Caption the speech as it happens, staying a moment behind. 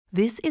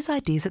This is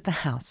Ideas at the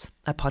House,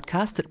 a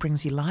podcast that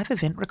brings you live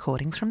event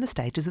recordings from the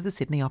stages of the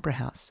Sydney Opera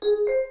House.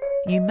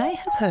 You may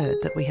have heard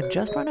that we have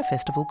just run a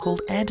festival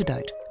called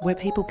Antidote, where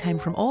people came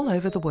from all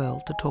over the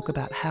world to talk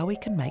about how we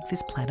can make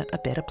this planet a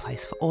better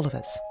place for all of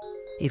us.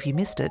 If you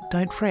missed it,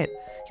 don't fret.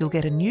 You'll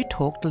get a new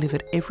talk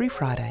delivered every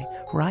Friday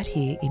right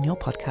here in your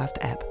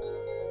podcast app.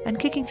 And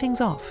kicking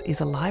things off is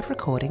a live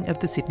recording of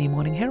the Sydney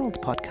Morning Herald's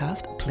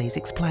podcast, Please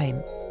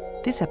Explain.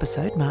 This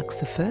episode marks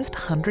the first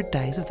 100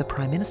 days of the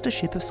Prime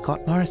Ministership of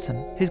Scott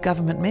Morrison, whose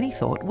government many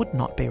thought would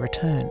not be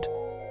returned.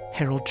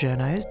 Herald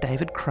journos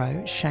David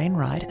Crowe, Shane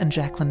Wright and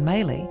Jacqueline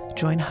Maley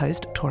join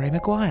host Tori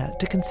Maguire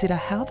to consider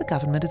how the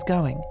government is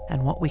going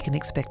and what we can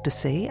expect to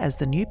see as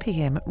the new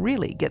PM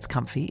really gets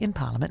comfy in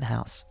Parliament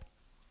House.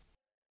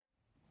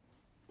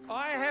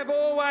 I have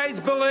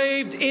always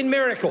believed in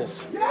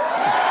miracles.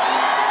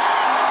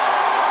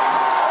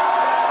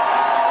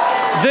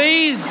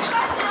 These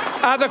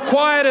are the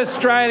quiet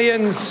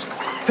Australians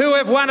who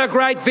have won a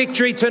great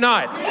victory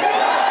tonight.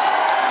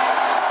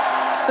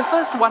 The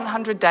first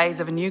 100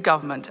 days of a new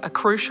government are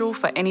crucial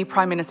for any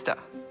Prime Minister.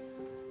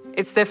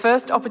 It's their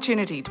first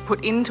opportunity to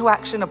put into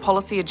action a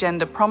policy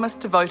agenda promised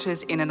to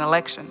voters in an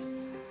election,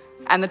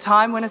 and the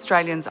time when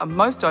Australians are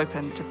most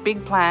open to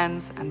big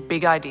plans and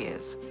big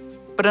ideas.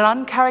 But an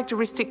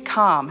uncharacteristic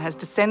calm has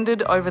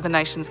descended over the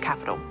nation's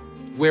capital.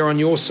 We're on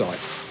your side.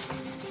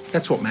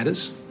 That's what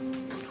matters.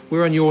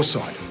 We're on your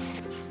side.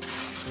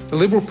 The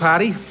Liberal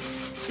Party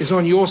is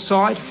on your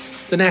side.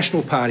 The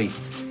National Party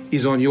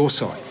is on your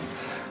side.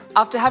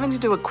 After having to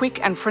do a quick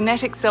and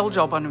frenetic sell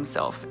job on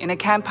himself in a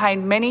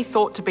campaign many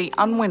thought to be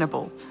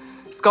unwinnable,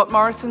 Scott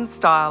Morrison's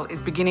style is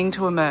beginning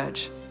to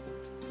emerge.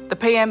 The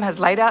PM has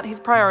laid out his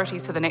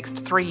priorities for the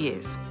next 3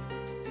 years: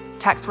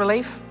 tax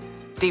relief,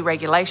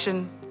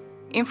 deregulation,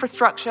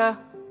 infrastructure,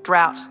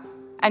 drought,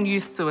 and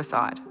youth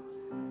suicide.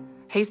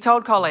 He's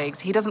told colleagues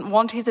he doesn't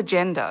want his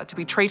agenda to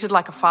be treated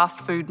like a fast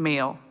food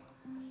meal.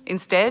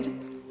 Instead,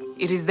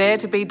 it is there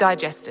to be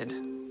digested.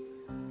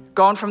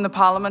 Gone from the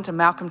Parliament are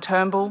Malcolm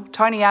Turnbull,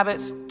 Tony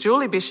Abbott,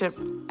 Julie Bishop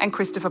and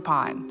Christopher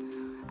Pyne,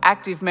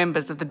 active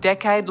members of the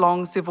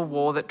decade-long civil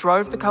war that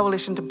drove the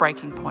coalition to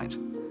breaking point.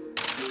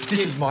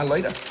 This is my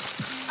leader.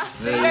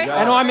 There you go.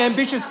 And I'm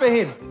ambitious for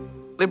him.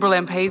 Liberal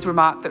MPs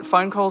remarked that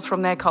phone calls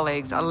from their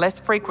colleagues are less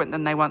frequent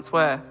than they once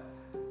were.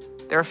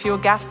 There are fewer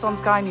gaffes on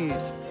Sky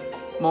News,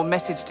 more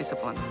message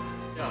discipline.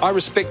 I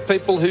respect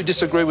people who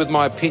disagree with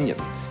my opinion,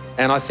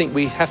 and I think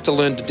we have to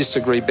learn to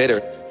disagree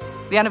better.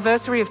 The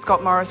anniversary of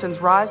Scott Morrison's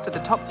rise to the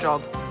top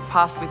job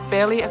passed with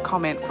barely a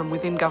comment from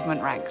within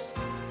government ranks.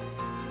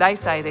 They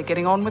say they're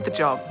getting on with the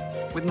job,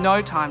 with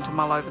no time to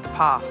mull over the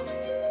past.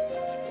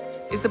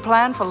 Is the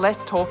plan for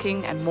less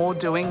talking and more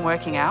doing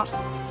working out?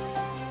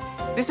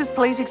 This is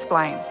Please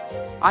Explain.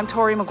 I'm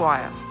Tori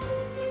Maguire.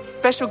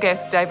 Special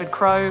guests David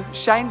Crowe,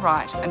 Shane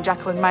Wright and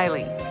Jacqueline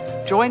Maley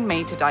join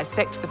me to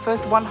dissect the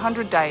first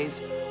 100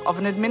 days of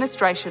an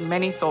administration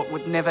many thought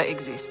would never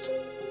exist.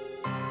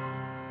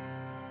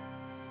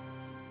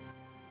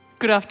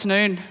 Good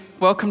afternoon.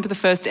 Welcome to the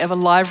first ever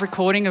live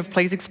recording of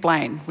Please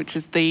Explain, which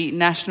is the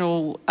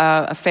National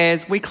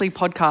Affairs weekly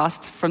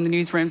podcast from the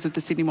newsrooms of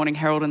the Sydney Morning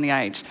Herald and The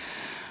Age.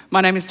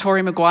 My name is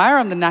Tori Maguire.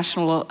 I'm the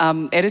national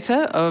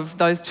editor of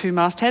those two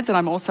mastheads, and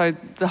I'm also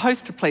the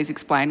host of Please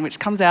Explain, which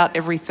comes out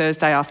every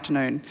Thursday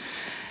afternoon.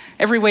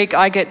 Every week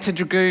I get to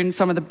dragoon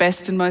some of the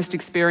best and most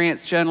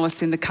experienced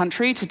journalists in the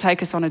country to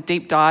take us on a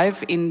deep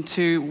dive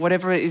into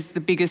whatever is the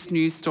biggest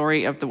news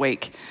story of the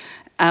week.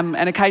 And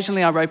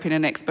occasionally I rope in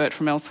an expert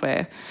from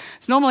elsewhere.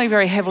 It's normally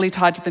very heavily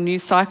tied to the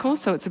news cycle,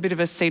 so it's a bit of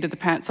a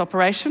seat-of-the-pants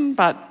operation,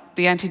 but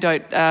the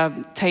Antidote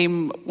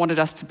team wanted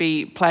us to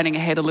be planning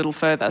ahead a little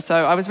further.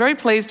 So I was very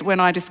pleased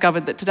when I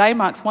discovered that today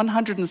marks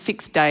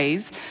 106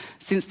 days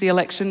since the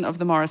election of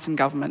the Morrison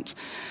government.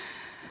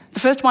 The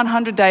first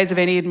 100 days of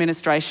any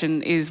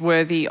administration is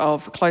worthy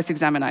of close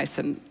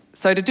examination.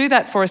 So to do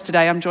that for us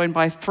today, I'm joined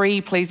by three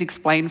Please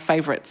Explain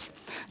favourites.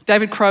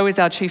 David Crowe is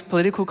our chief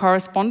political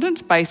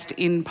correspondent based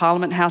in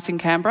Parliament House in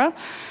Canberra.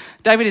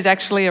 David is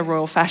actually a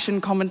royal fashion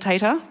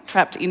commentator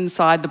trapped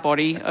inside the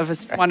body of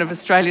one of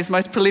Australia's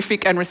most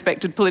prolific and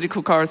respected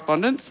political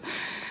correspondents.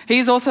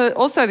 He's also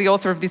the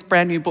author of this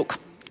brand new book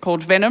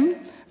called Venom: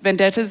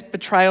 Vendettas,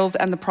 Betrayals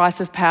and the Price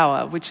of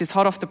Power, which is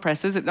hot off the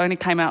presses. It only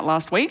came out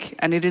last week,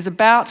 and it is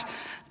about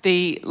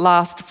the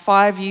last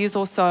 5 years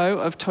or so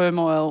of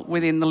turmoil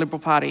within the Liberal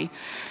Party.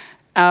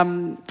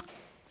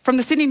 From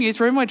the Sydney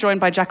newsroom, we're joined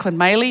by Jacqueline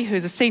Maley,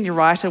 who's a senior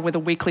writer with a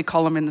weekly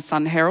column in the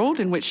Sun Herald,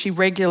 in which she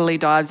regularly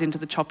dives into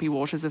the choppy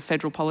waters of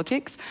federal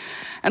politics.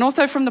 And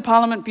also from the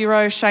Parliament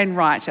Bureau, Shane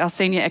Wright, our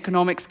senior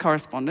economics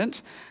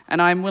correspondent.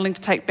 And I'm willing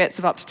to take bets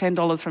of up to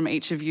 $10 from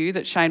each of you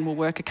that Shane will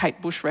work a Kate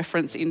Bush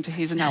reference into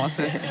his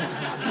analysis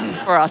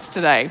for us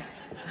today.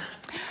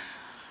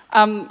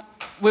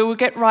 We will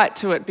get right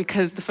to it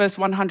because the first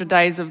 100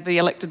 days of the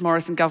elected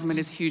Morrison government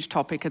is a huge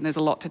topic and there's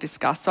a lot to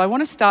discuss. So I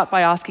want to start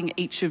by asking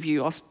each of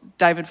you,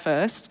 David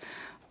first,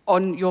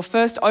 on your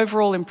first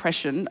overall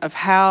impression of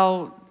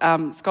how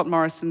Scott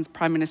Morrison's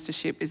Prime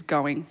Ministership is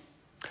going.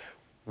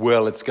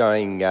 Well, it's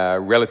going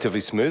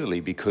relatively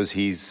smoothly because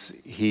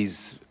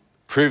he's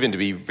proven to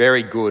be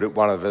very good at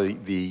one of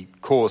the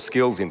core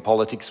skills in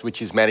politics,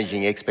 which is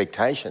managing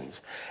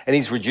expectations. And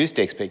he's reduced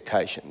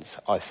expectations,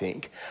 I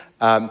think.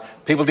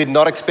 People did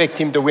not expect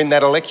him to win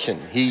that election.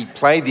 He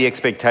played the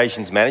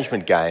expectations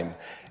management game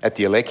at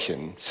the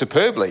election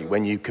superbly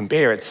when you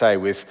compare it, say,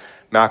 with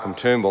Malcolm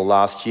Turnbull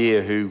last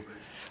year, who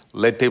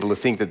led people to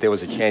think that there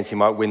was a chance he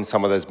might win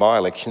some of those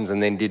by-elections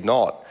and then did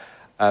not.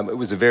 It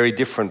was a very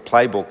different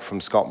playbook from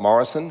Scott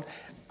Morrison.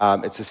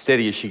 It's a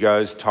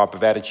steady-as-she-goes type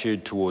of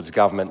attitude towards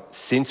government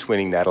since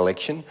winning that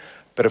election.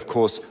 But, of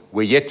course,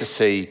 we're yet to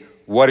see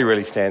what he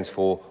really stands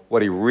for,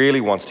 what he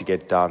really wants to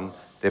get done.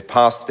 They've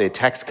passed their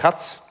tax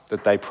cuts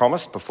that they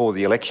promised before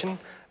the election.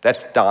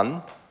 That's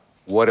done.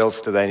 What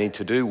else do they need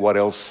to do? What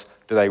else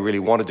do they really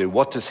want to do?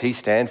 What does he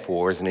stand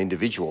for as an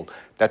individual?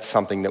 That's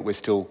something that we're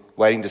still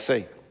waiting to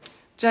see.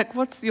 Jack,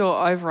 what's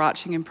your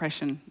overarching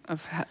impression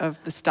of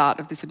the start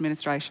of this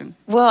administration?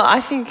 Well, I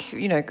think,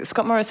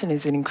 Scott Morrison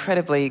is an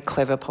incredibly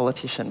clever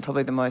politician,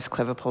 probably the most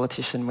clever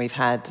politician we've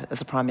had as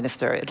a Prime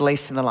Minister, at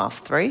least in the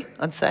last 3,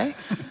 I'd say.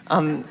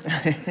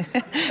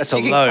 That's a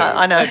low.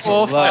 I know. That's a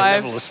low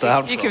level to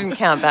start from. You can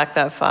count back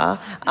that far.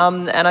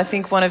 And I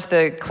think one of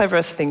the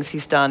cleverest things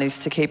he's done is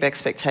to keep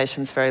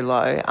expectations very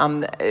low.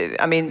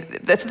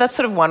 That's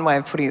sort of one way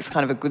of putting it. It's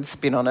kind of a good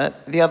spin on it.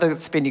 The other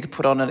spin you could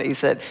put on it is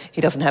that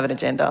he doesn't have an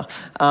agenda,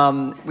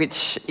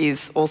 which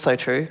is also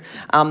true.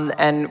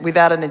 And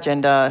without an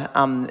agenda,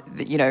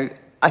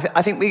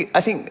 I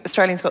think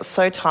Australians got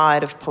so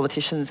tired of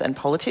politicians and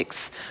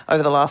politics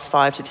over the last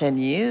 5 to 10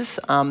 years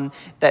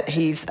that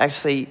he's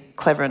actually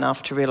clever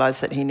enough to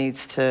realise that he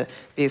needs to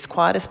be as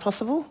quiet as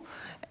possible.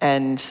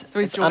 And so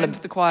he's joined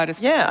the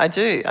quietest. Yeah, I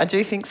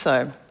do think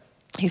so.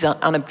 He's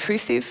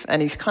unobtrusive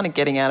and he's kind of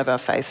getting out of our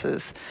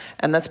faces.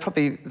 And that's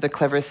probably the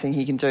cleverest thing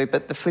he can do.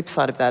 But the flip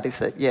side of that is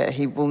that,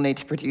 he will need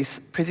to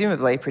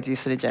presumably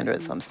produce an agenda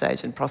at some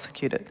stage and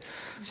prosecute it.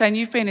 Shane,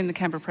 you've been in the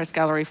Canberra Press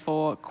Gallery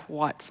for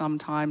quite some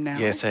time now.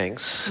 Yeah,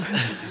 thanks.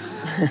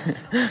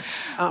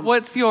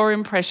 What's your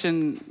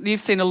impression? You've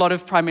seen a lot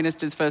of Prime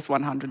Ministers' first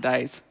 100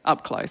 days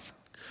up close.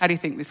 How do you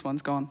think this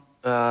one's gone?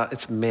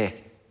 It's meh.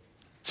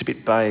 It's a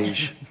bit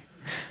beige.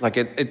 Like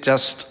it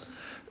just...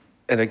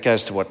 And it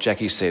goes to what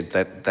Jackie said,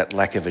 that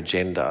lack of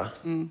agenda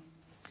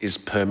is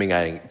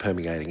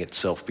permeating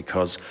itself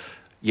because,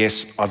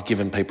 yes, I've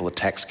given people a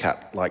tax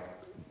cut. Like,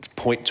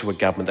 point to a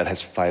government that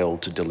has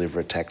failed to deliver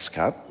a tax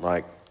cut.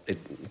 Like,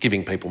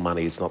 giving people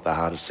money is not the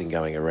hardest thing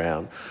going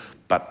around.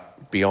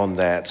 But beyond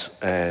that,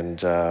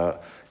 and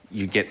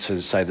you get to,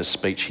 say, the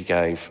speech he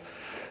gave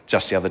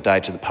just the other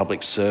day to the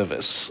public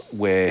service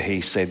where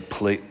he said,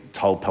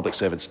 told public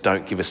servants,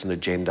 don't give us an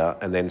agenda,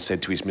 and then said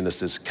to his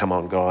ministers, come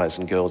on, guys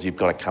and girls, you've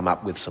got to come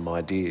up with some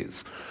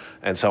ideas.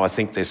 And so I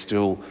think they're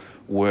still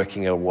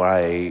working a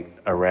way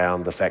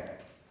around the fact,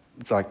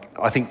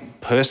 I think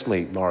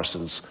personally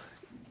Morrison's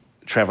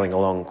travelling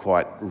along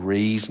quite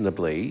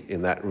reasonably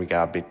in that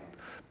regard,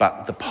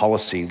 but the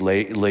policy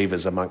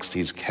levers amongst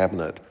his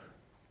cabinet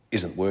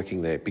isn't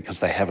working there because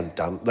they haven't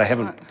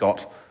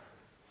got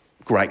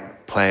great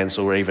plans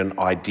or even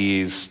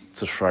ideas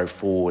to throw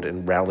forward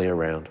and rally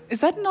around. Is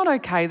that not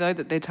okay, though,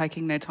 that they're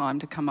taking their time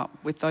to come up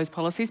with those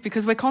policies?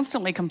 Because we're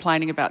constantly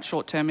complaining about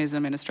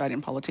short-termism in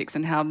Australian politics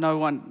and how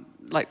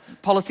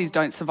policies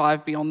don't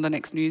survive beyond the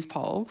next news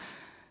poll.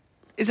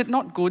 Is it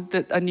not good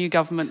that a new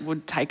government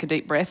would take a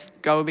deep breath,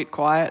 go a bit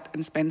quiet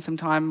and spend some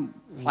time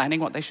planning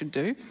what they should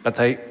do?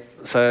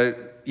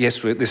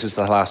 Yes, this is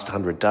the last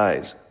 100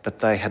 days, but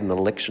they had an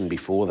election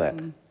before that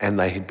and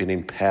they had been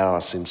in power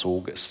since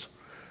August.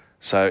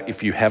 So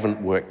if you haven't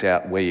worked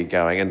out where you're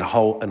going, and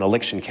an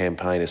election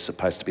campaign is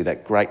supposed to be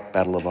that great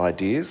battle of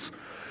ideas,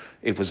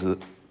 the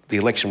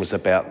election was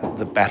about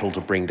the battle to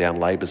bring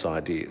down Labor's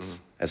ideas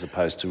as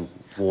opposed to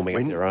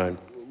warming up their own.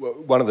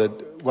 One of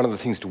the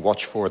things to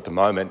watch for at the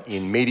moment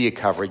in media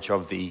coverage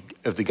of the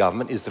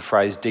government is the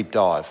phrase deep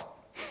dive.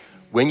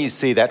 When you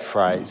see that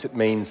phrase, it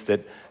means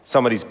that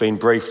somebody's been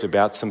briefed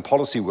about some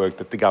policy work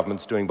that the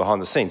government's doing behind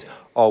the scenes.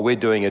 Oh, we're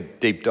doing a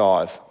deep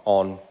dive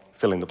on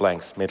fill in the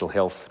blanks, mental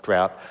health,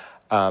 drought,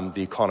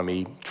 the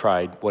economy,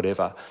 trade,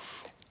 whatever.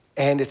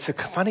 And it's a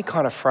funny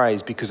kind of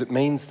phrase because it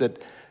means that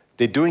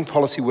they're doing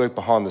policy work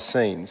behind the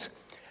scenes,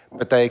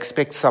 but they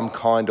expect some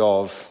kind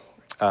of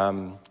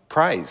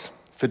praise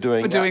for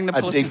doing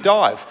a deep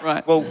dive.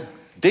 Right. Well,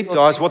 deep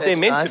dive's what they're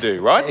meant to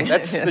do, right?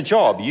 That's the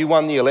job. You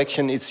won the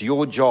election. It's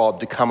your job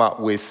to come up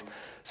with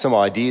some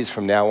ideas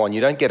from now on. You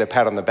don't get a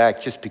pat on the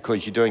back just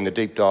because you're doing the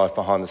deep dive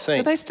behind the scenes.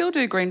 Do they still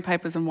do green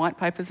papers and white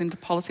papers into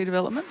policy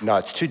development? No,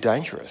 it's too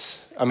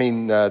dangerous. I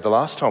mean, the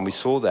last time we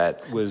saw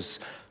that was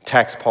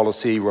tax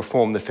policy,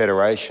 reform the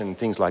federation,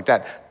 things like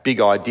that.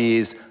 Big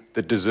ideas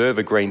that deserve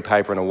a green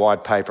paper and a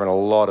white paper and a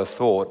lot of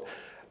thought,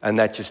 and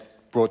that just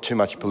brought too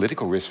much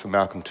political risk for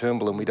Malcolm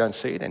Turnbull, and we don't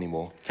see it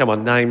anymore. Come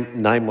on,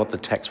 name what the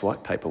tax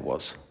white paper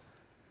was.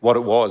 What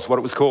it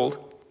was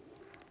called?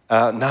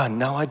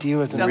 No idea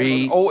of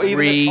the or even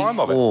the time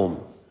of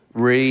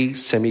it.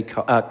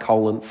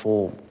 Semicolon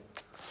form.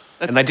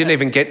 And they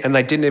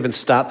didn't even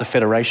start the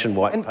Federation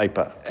white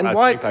paper. And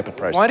paper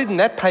process. why didn't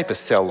that paper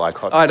sell like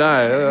hot? I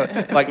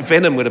know. Like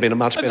Venom would have been a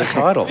much better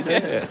title.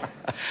 Yeah.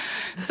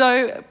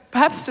 So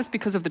perhaps just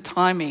because of the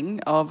timing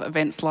of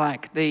events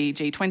like the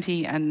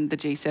G20 and the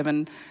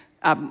G7,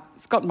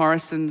 Scott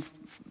Morrison's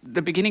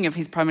the beginning of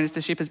his prime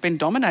ministership has been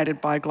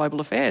dominated by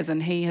global affairs,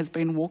 and he has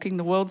been walking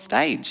the world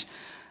stage.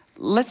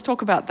 Let's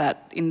talk about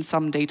that in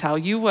some detail.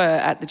 You were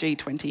at the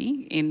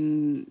G20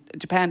 in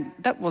Japan.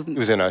 That wasn't... It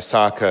was in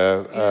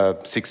Osaka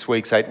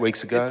 8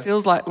 weeks ago. It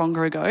feels like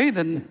longer ago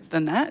than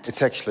that.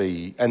 It's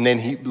actually... And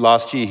then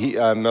last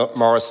year,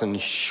 Morrison,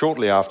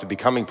 shortly after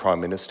becoming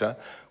Prime Minister,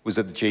 was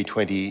at the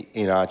G20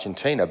 in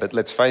Argentina. But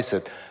let's face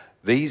it,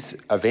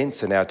 these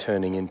events are now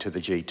turning into the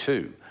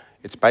G2.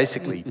 It's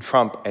basically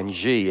Trump and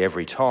Xi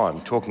every time,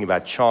 talking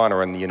about China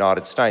and the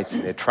United States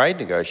and their trade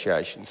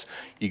negotiations.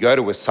 You go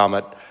to a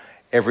summit...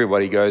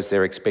 Everybody goes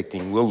there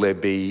expecting, will there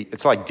be...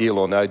 It's like deal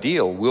or no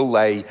deal. Will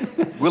they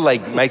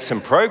make some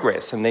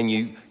progress? And then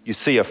you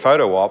see a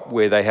photo op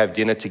where they have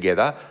dinner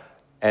together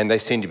and they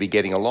seem to be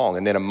getting along.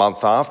 And then a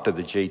month after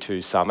the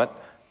G2 summit,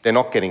 they're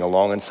not getting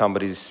along and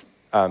somebody's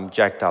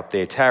jacked up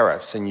their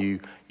tariffs and you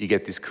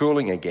get this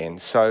cooling again.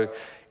 So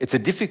it's a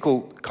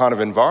difficult kind of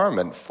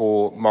environment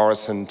for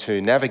Morrison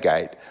to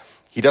navigate.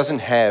 He doesn't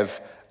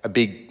have a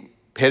big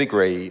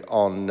pedigree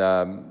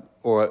on...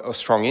 or a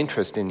strong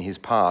interest in his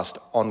past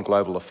on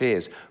global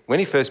affairs. When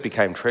he first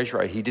became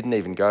Treasurer, he didn't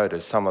even go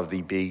to some of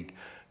the big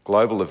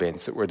global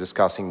events that were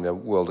discussing the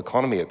world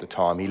economy at the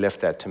time. He left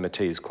that to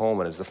Matthias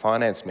Cormann as the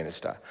finance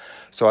minister.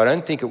 So I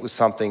don't think it was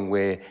something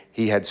where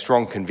he had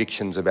strong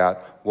convictions about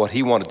what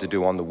he wanted to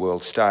do on the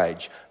world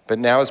stage. But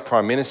now as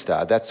Prime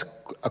Minister, that's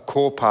a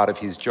core part of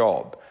his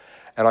job.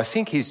 And I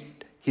think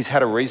he's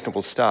had a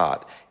reasonable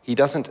start. He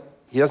doesn't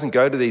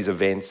go to these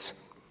events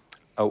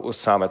or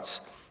summits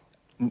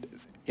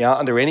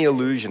under any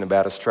illusion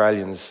about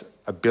Australians'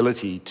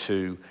 ability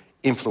to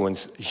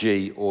influence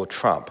Xi or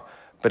Trump,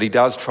 but he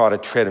does try to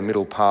tread a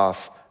middle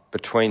path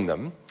between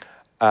them.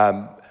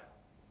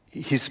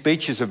 His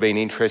speeches have been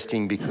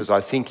interesting because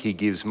I think he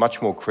gives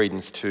much more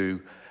credence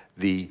to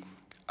the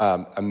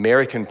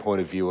American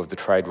point of view of the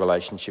trade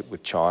relationship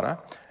with China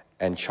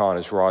and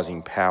China's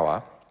rising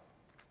power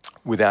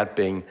without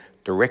being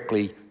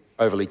directly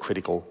overly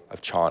critical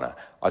of China.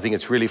 I think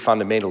it's really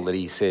fundamental that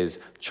he says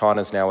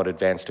China's now an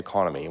advanced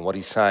economy. And what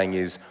he's saying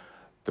is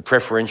the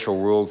preferential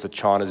rules that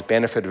China's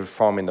benefited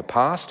from in the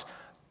past,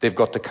 they've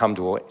got to come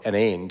to an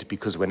end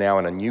because we're now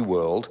in a new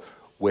world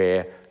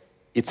where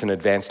it's an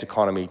advanced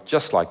economy,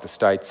 just like the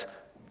States,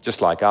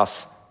 just like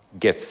us,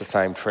 gets the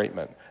same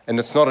treatment. And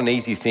it's not an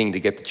easy thing to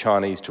get the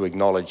Chinese to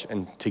acknowledge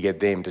and to get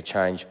them to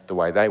change the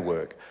way they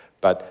work.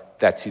 But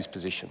that's his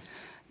position.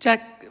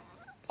 Jack,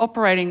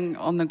 operating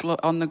on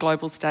the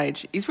global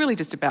stage is really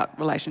just about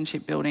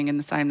relationship building in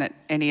the same that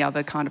any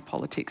other kind of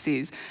politics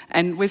is.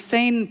 And we've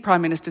seen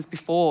prime ministers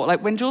before,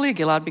 like when Julia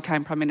Gillard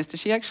became prime minister,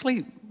 she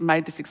actually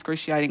made this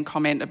excruciating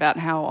comment about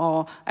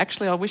how,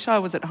 I wish I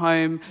was at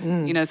home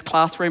in a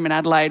classroom in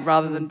Adelaide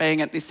rather than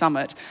being at this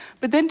summit.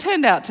 But then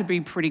turned out to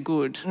be pretty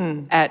good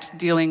at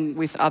dealing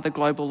with other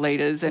global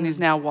leaders and is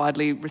now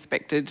widely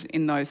respected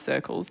in those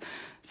circles.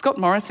 Scott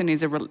Morrison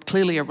is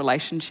clearly a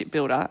relationship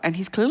builder, and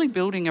he's clearly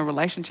building a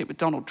relationship with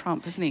Donald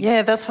Trump, isn't he?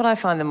 Yeah, that's what I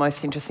find the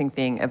most interesting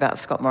thing about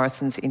Scott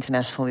Morrison's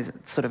international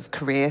sort of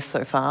career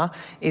so far,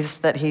 is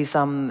that he's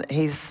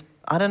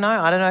I don't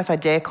know if I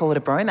dare call it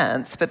a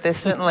bromance, but there's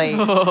certainly...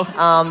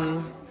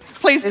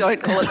 Please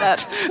don't call it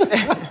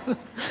that.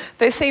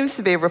 There seems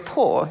to be a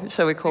rapport,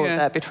 shall we call it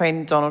that,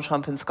 between Donald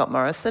Trump and Scott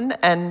Morrison.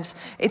 And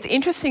it's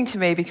interesting to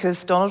me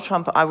because Donald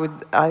Trump,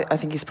 I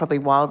think is probably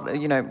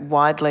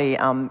widely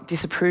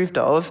disapproved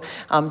of,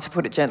 to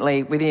put it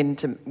gently,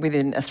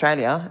 within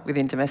Australia,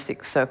 within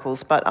domestic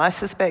circles. But I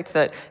suspect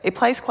that it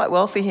plays quite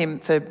well for him,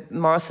 for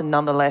Morrison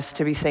nonetheless,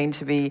 to be seen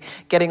to be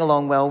getting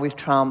along well with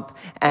Trump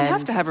and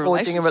have to have a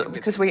relationship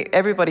because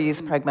everybody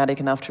is pragmatic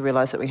enough to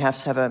realise that we have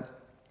to have a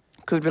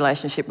good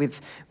relationship with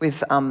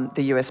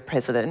the US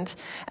president.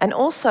 And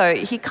also,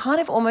 he kind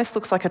of almost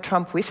looks like a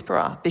Trump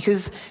whisperer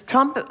because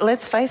Trump,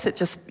 let's face it,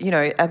 just,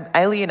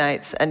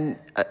 alienates and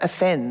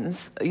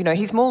offends.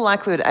 He's more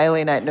likely to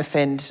alienate and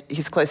offend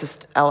his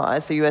closest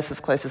allies, the US's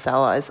closest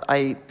allies,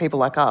 i.e. people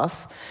like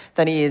us,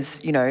 than he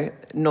is,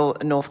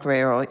 North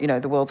Korea or,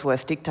 the world's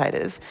worst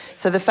dictators.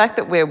 So the fact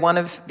that we're one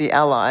of the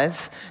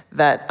allies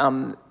that,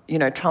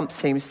 Trump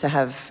seems to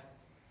have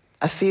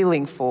a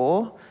feeling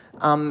for,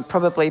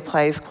 probably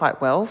plays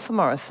quite well for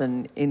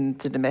Morrison in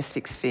the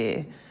domestic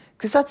sphere.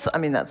 Because that's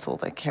all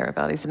they care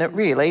about, isn't it,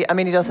 really? I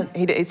mean,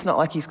 it's not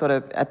like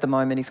at the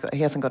moment,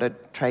 he hasn't got a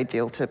trade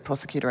deal to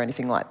prosecute or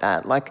anything like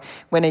that. Like,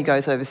 when he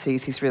goes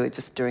overseas, he's really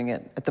just doing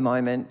it at the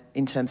moment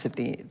in terms of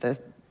the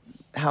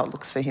how it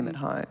looks for him at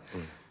home.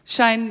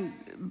 Shane,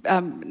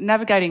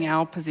 navigating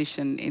our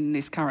position in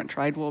this current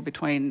trade war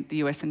between the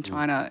US and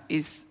China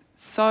is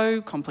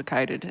so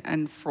complicated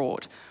and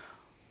fraught.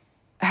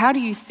 How do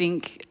you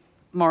think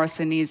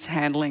Morrison is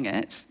handling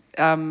it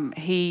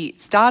he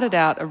started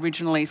out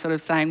originally sort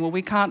of saying, well,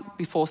 we can't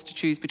be forced to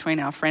choose between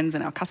our friends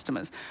and our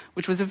customers,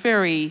 which was a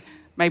very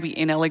maybe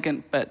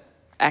inelegant but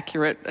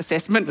accurate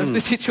assessment of the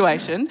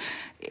situation.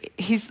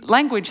 His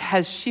language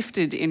has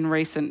shifted in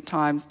recent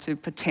times to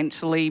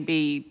potentially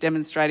be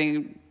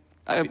demonstrating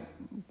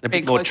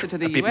being closer to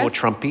the US. A bit more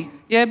Trumpy.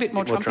 Yeah, a bit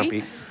more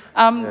Trumpy.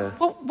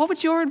 What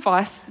would your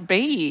advice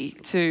be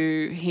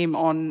to him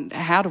on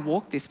how to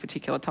walk this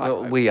particular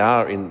tightrope? Well, we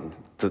are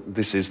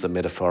this is the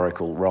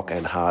metaphorical rock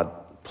and hard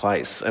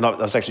place. And I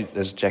was actually,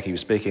 as Jackie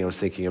was speaking, I was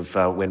thinking of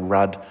when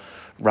Rudd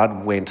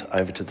went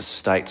over to the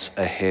States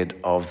ahead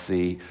of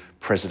the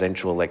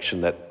presidential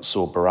election that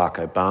saw Barack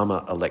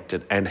Obama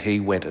elected, and he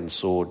went and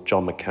saw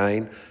John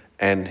McCain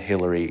and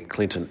Hillary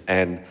Clinton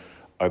and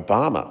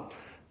Obama.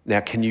 Now,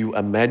 can you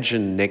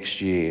imagine next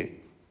year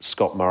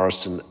Scott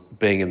Morrison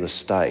being in the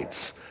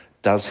States?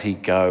 Does he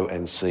go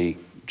and see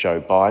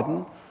Joe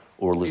Biden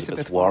or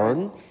Elizabeth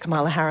Warren?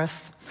 Kamala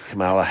Harris.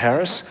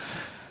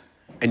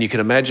 And you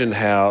can imagine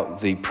how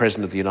the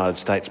President of the United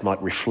States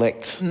might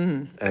reflect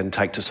and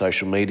take to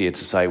social media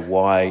to say,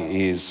 why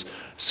is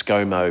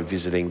ScoMo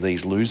visiting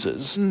these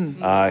losers?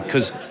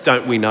 Because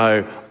don't we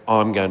know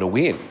I'm going to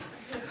win?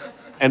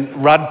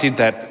 And Rudd did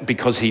that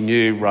because he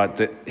knew, right,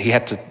 that he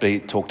had to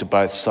talk to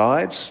both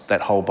sides,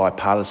 that whole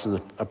bipartisan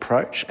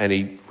approach, and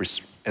it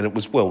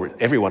was, well,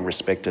 everyone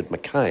respected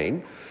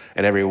McCain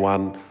and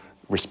everyone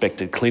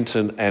respected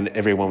Clinton, and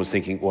everyone was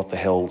thinking, what the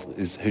hell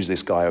who's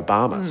this guy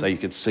Obama? So you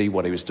could see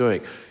what he was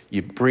doing.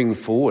 You bring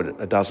forward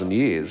a dozen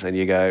years and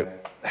you go,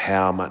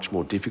 how much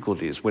more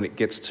difficult it is. When it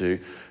gets to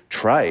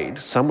trade,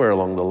 somewhere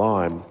along the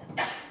line,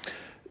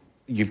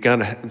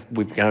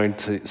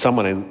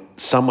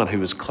 someone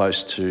who is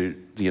close to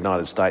the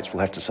United States will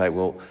have to say,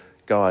 well,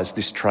 guys,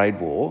 this trade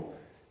war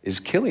is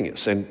killing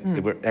us. And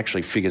there were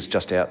actually figures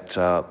just out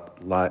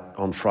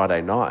on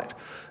Friday night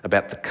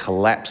about the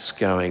collapse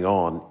going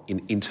on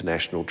in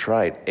international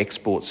trade.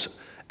 Exports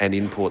and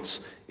imports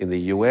in the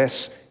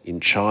US,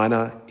 in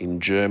China, in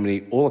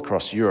Germany, all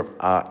across Europe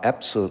are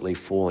absolutely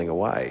falling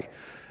away.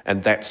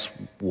 And that's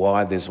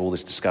why there's all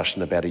this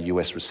discussion about a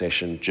US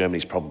recession.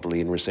 Germany's probably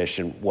in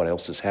recession. What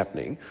else is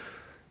happening?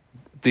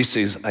 This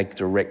is a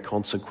direct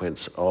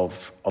consequence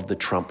of the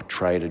Trump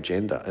trade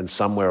agenda. And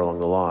somewhere along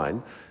the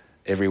line,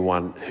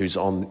 everyone who's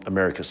on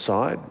America's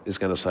side is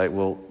going to say,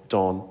 well,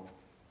 Don,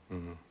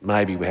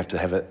 maybe we have to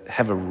have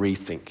a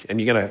rethink. And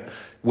you're going to,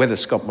 whether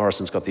Scott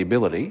Morrison's got the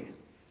ability,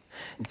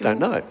 don't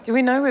know. Do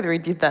we know whether he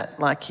did that,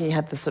 like he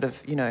had the sort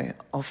of,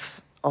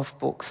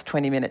 off-books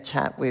 20-minute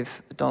chat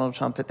with Donald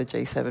Trump at the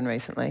G7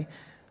 recently?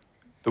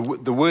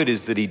 The word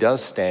is that he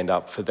does stand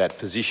up for that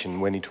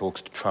position when he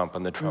talks to Trump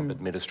and the Trump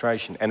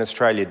administration. And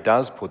Australia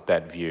does put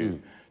that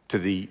view to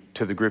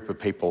the group of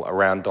people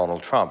around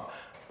Donald Trump.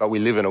 But we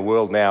live in a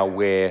world now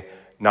where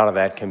none of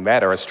that can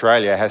matter.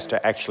 Australia has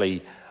to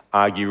actually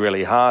argue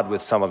really hard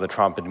with some of the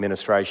Trump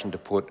administration to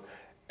put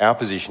our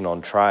position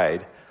on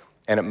trade,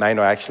 and it may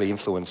not actually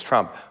influence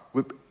Trump.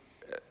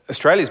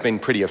 Australia's been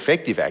pretty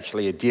effective,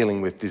 actually, at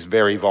dealing with this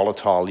very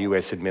volatile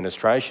US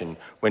administration.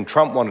 When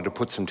Trump wanted to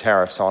put some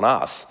tariffs on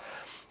us,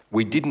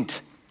 we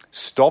didn't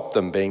stop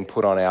them being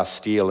put on our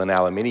steel and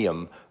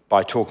aluminium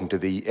by talking to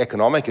the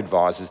economic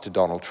advisors to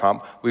Donald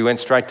Trump. We went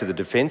straight to the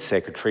Defence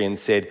Secretary and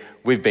said,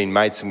 we've been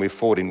mates and we've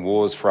fought in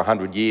wars for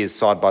 100 years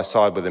side by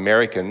side with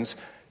Americans.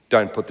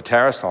 Don't put the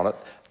tariffs on it.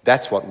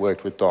 That's what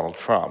worked with Donald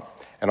Trump.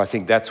 And I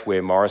think that's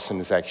where Morrison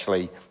has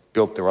actually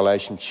built the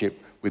relationship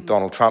with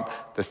Donald Trump.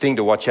 The thing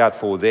to watch out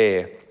for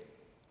there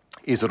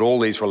is that all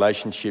these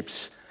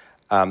relationships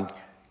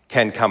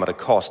can come at a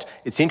cost.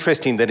 It's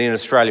interesting that in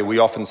Australia we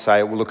often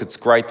say, well, look, it's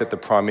great that the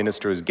Prime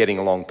Minister is getting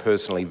along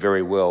personally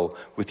very well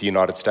with the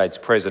United States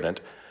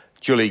President.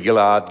 Julia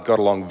Gillard got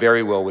along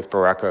very well with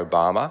Barack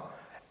Obama,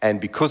 and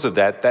because of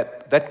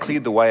that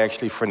cleared the way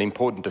actually for an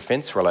important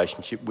defence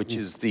relationship, which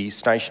is the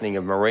stationing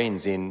of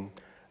Marines in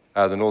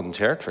the Northern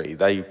Territory.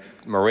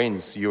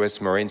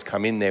 US Marines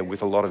come in there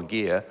with a lot of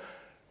gear,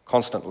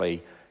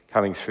 constantly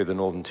coming through the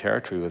Northern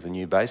Territory with a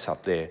new base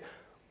up there.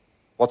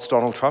 What's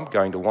Donald Trump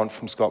going to want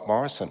from Scott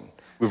Morrison?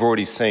 We've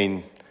already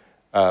seen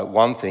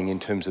one thing in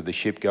terms of the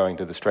ship going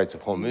to the Straits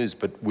of Hormuz,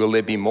 but will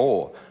there be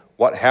more?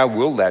 How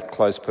will that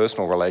close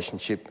personal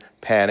relationship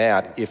pan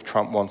out if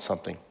Trump wants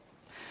something?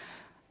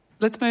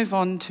 Let's move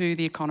on to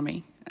the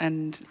economy,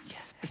 and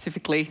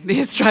specifically the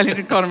Australian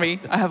economy.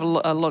 I have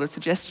a lot of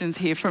suggestions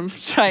here from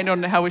Shane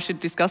on how we should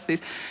discuss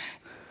this.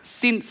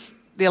 Since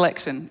the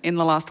election, in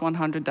the last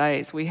 100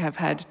 days, we have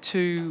had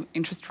 2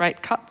 interest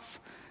rate cuts.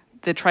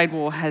 The trade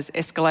war has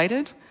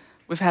escalated.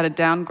 We've had a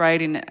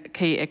downgrade in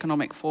key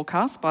economic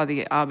forecasts by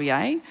the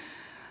RBA.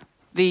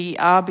 The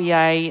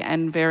RBA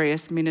and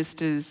various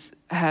ministers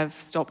have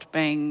stopped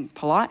being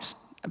polite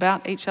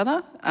about each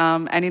other.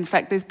 And in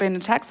fact, there's been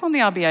attacks on the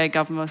RBA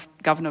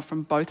governor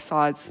from both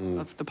sides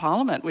of the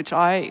parliament, which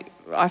I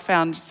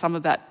found some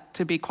of that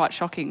to be quite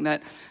shocking,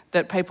 that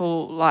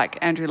people like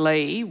Andrew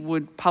Leigh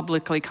would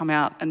publicly come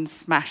out and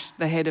smash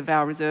the head of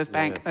our Reserve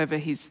Bank over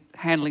his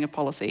handling of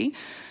policy.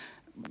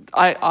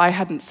 I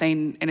hadn't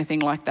seen anything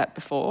like that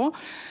before.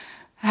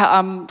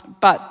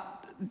 But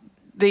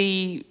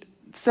the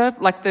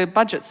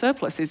budget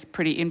surplus is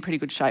in pretty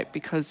good shape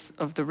because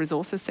of the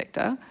resources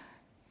sector.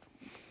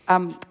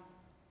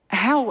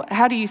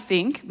 How do you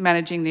think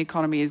managing the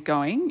economy is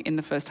going in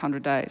the first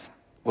 100 days?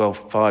 Well,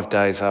 5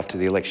 days after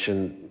the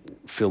election,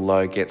 Phil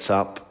Lowe gets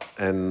up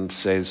and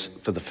says,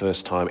 for the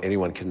first time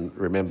anyone can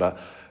remember,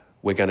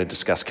 we're going to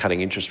discuss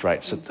cutting interest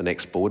rates at the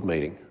next board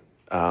meeting.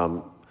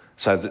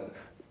 This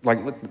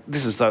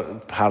is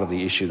the part of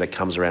the issue that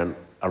comes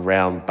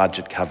around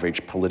budget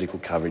coverage, political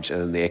coverage,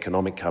 and the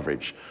economic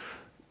coverage.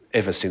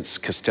 Ever since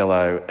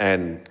Costello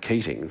and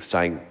Keating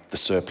saying the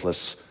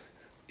surplus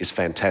is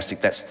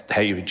fantastic, that's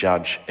how you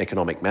judge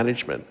economic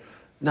management.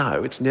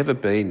 No, it's never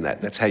been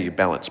that. That's how you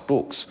balance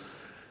books.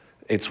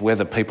 It's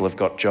whether people have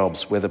got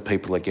jobs, whether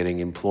people are getting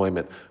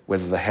employment,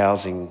 whether the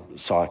housing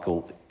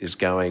cycle is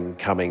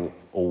coming,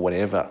 or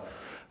whatever,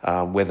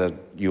 whether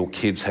your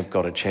kids have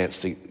got a chance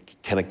to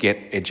kind of get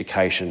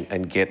education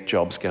and get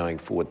jobs going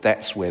forward.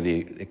 That's where the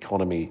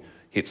economy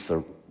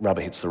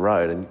rubber hits the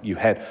road. And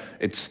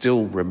it's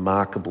still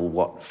remarkable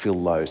what Phil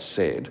Lowe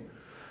said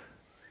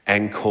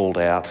and called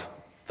out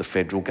the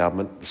federal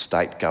government, the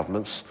state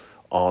governments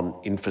on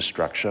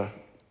infrastructure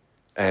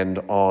and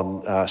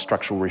on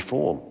structural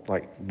reform.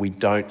 We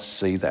don't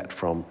see that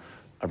from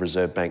a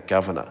Reserve Bank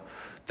governor.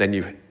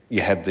 Then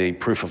you had the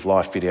proof of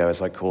life video,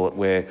 as I call it,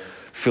 where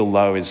Phil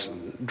Lowe is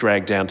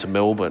dragged down to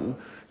Melbourne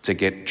to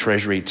get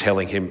Treasury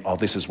telling him,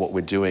 this is what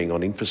we're doing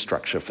on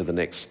infrastructure for the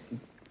next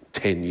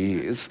 10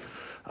 years.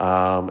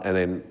 And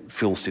then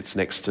Phil sits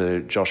next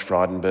to Josh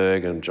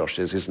Frydenberg and Josh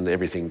says, isn't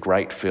everything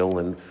great, Phil?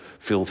 And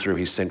Phil, through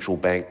his central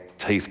bank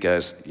teeth,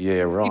 goes,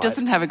 yeah, right. He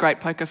doesn't have a great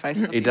poker face,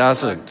 does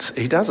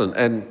he? He doesn't.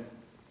 And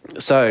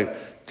so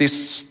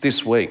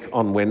this week,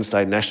 on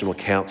Wednesday, national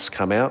accounts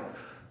come out.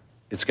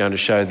 It's going to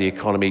show the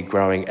economy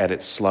growing at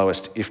its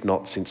slowest, if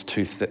not since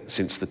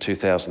the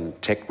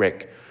 2000 tech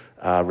wreck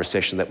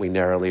recession that we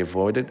narrowly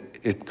avoided.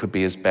 It could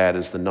be as bad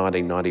as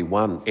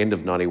the end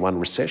of 91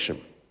 recession.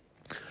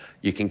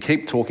 You can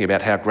keep talking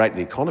about how great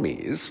the economy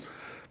is,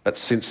 but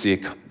since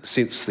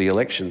the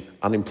election,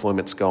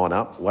 unemployment's gone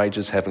up,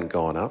 wages haven't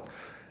gone up,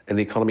 and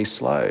the economy's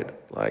slowed.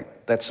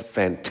 That's a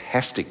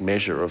fantastic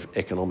measure of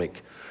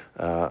economic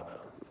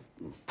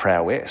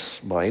prowess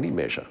by any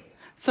measure.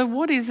 So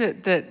what is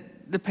it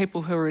that the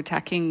people who are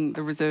attacking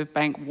the Reserve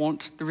Bank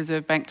want the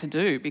Reserve Bank to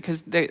do?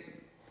 Because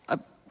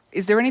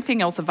is there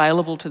anything else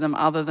available to them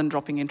other than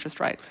dropping interest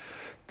rates?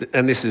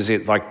 And this is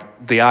it.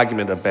 The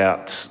argument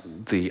about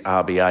the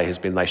RBA has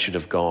been they should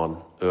have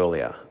gone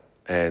earlier.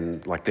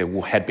 And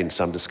there had been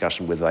some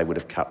discussion whether they would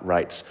have cut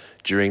rates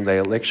during the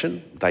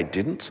election. They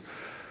didn't.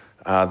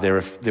 There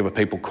were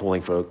people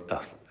calling for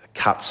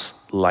cuts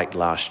late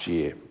last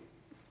year.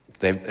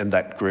 And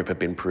that group have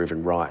been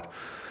proven right.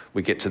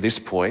 We get to this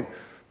point,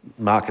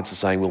 markets are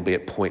saying we'll be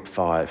at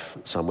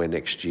 0.5 somewhere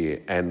next year,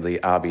 and the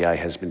RBA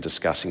has been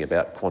discussing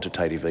about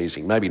quantitative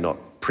easing. Maybe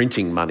not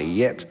printing money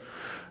yet,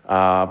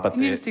 but...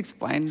 Can you just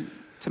explain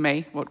to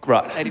me what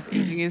quantitative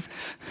easing is?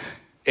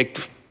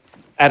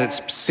 At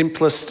its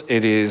simplest,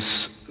 it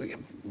is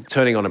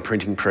turning on a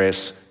printing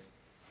press,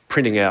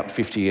 printing out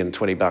 50 and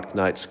 20 buck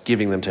notes,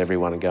 giving them to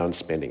everyone and go and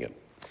spending it,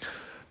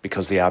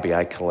 because the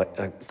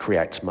RBA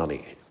creates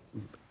money.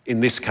 In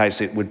this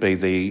case, it would be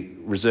the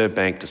Reserve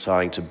Bank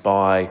deciding to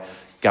buy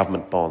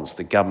government bonds.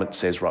 The government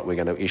says, right, we're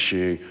going to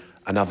issue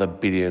another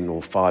billion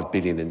or 5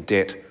 billion in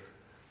debt.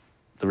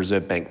 The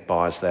Reserve Bank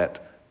buys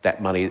that.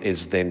 That money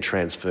is then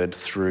transferred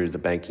through the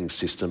banking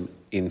system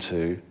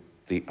into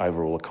the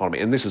overall economy.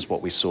 And this is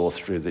what we saw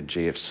through the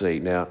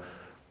GFC. Now,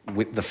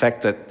 with the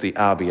fact that the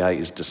RBA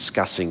is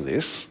discussing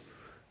this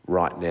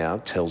right now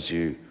tells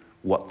you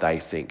what they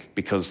think,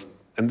 because,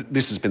 and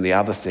this has been the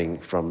other thing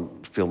from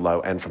Phil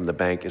Lowe and from the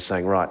bank, is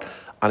saying, right,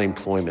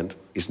 unemployment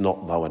is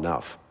not low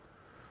enough.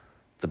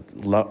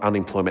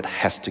 Unemployment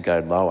has to go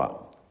lower.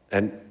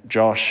 And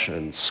Josh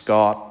and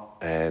Scott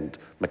and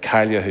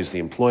Michaelia, who's the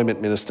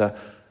employment minister,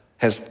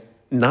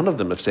 none of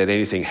them have said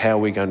anything, how are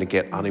we going to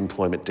get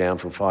unemployment down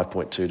from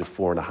 5.2 to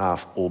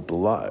 4.5 or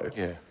below?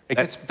 Yeah.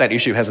 That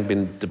issue hasn't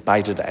been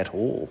debated at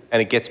all.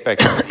 And it gets back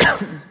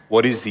to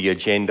what is the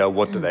agenda,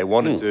 what do they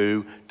want to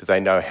do they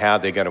know how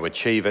they're going to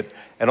achieve it?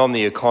 And on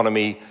the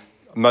economy,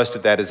 most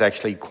of that is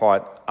actually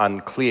quite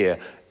unclear,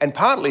 and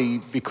partly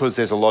because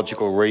there's a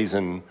logical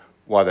reason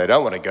why they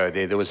don't want to go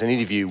there. There was an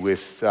interview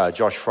with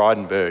Josh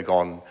Frydenberg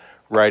on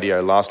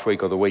radio last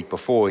week or the week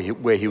before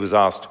where he was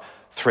asked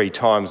 3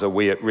 times, are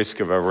we at risk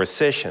of a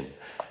recession?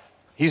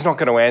 He's not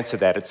going to answer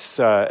that.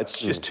 It's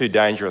just too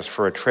dangerous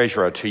for a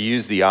treasurer to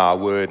use the R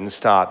word and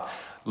start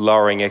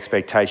lowering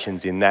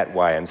expectations in that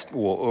way,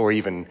 or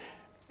even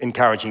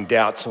encouraging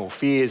doubts or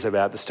fears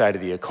about the state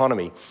of the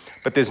economy.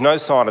 But there's no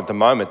sign at the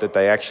moment that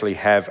they actually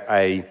have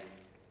a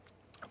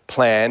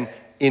plan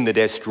in the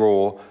desk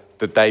drawer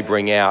that they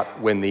bring out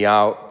when the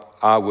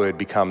R word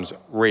becomes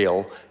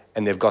real,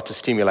 and they've got to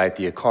stimulate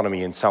the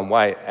economy in some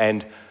way.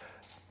 And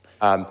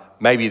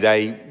maybe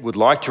they would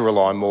like to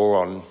rely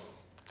more on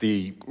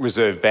the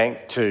Reserve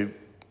Bank to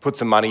put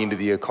some money into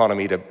the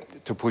economy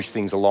to push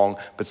things along,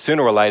 but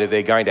sooner or later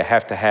they're going to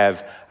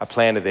have a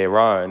plan of their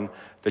own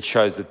that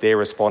shows that they're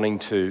responding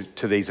to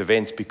these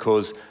events,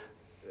 because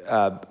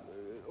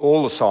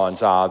all the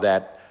signs are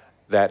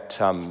that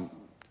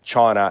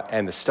China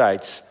and the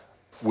States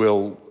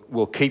will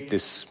keep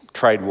this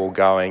trade war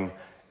going,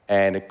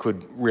 and it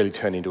could really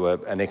turn into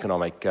an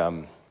economic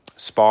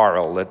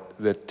spiral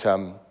that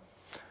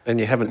And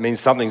you haven't it means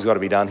something's got to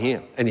be done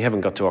here. And you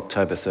haven't got to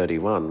October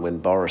 31 when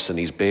Boris and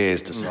his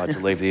bears decide to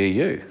leave the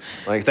EU.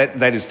 Like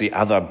that is the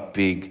other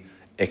big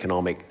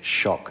economic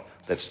shock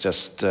that's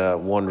just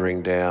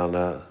wandering down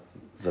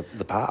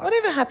the path.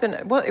 Whatever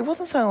happened? Well, it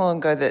wasn't so long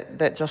ago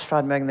that Josh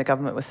Frydenberg and the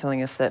government was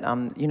telling us that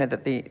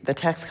that the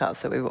tax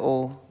cuts that we were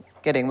all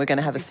getting were going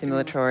to have a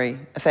stimulatory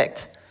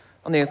effect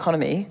on the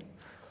economy.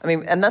 I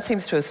mean, and that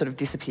seems to have sort of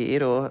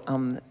disappeared or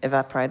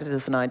evaporated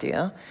as an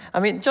idea. I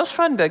mean, Josh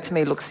Frydenberg to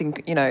me looks, I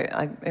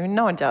mean,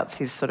 no one doubts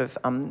his sort of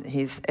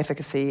his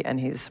efficacy and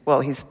his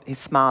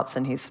smarts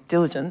and his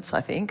diligence, I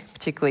think,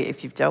 particularly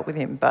if you've dealt with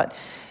him. But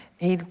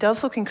he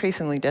does look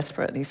increasingly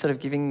desperate. He's sort of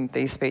giving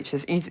these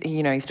speeches. He's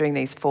doing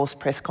these forced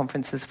press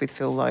conferences with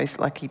Phil Lowe,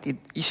 like he did.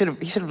 He should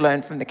have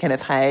learned from the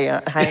Kenneth Hayne.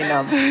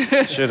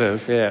 Should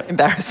have, yeah.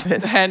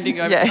 Embarrassment.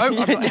 Handing over. Yeah. I'm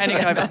not handing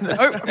it over. No,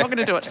 I'm not going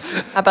to do it.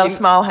 How about a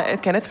smile,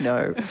 Kenneth?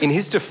 No. In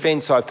his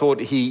defence, I thought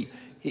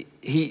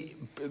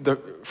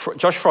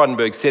Josh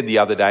Frydenberg said the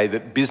other day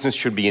that business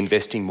should be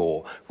investing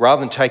more.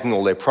 Rather than taking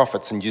all their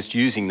profits and just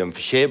using them for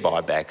share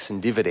buybacks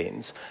and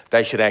dividends,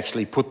 they should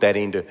actually put that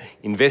into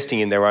investing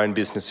in their own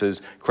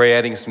businesses,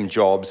 creating some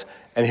jobs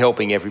and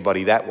helping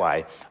everybody that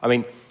way. I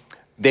mean,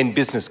 then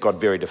business got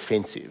very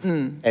defensive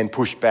and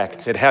pushed back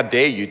and said, how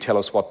dare you tell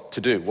us what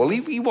to do? Well,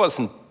 he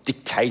wasn't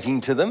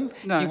dictating to them.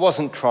 No. He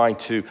wasn't trying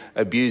to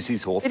abuse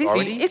his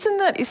authority. Isn't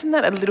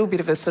that a little bit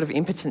of a sort of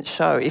impotent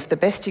show if the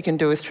best you can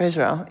do as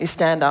Treasurer is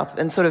stand up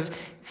and sort of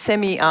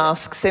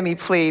semi-ask,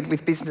 semi-plead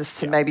with business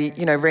to maybe,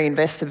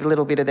 reinvest a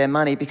little bit of their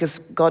money, because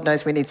God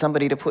knows we need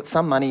somebody to put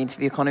some money into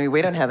the economy.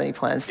 We don't have any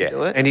plans to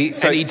do it. And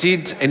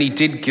he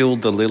did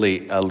gild the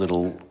lily a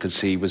little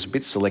because he was a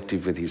bit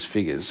selective with his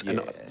figures. Yeah.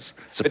 And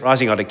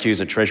surprising, I'd accuse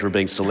a Treasurer of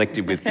being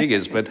selective with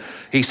figures, but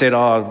he said,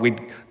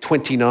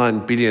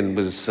 29 billion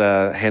was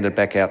handed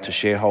back out to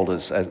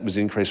shareholders. It was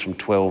increased from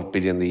 12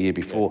 billion the year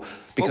before,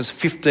 because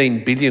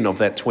 15 billion of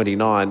that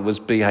 29 was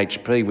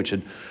BHP, which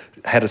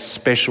had a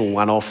special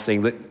one-off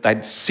thing that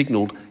they'd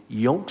signalled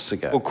yonks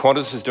ago. Well,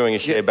 Qantas is doing a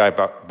share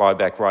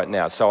buyback right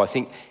now, so I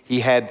think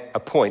he had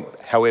a point.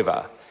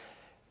 However,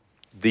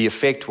 the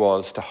effect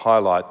was to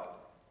highlight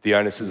the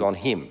onus is on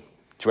him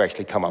to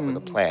actually come up with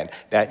a plan.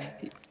 Now,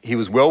 he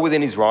was well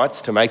within his rights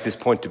to make this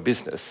point to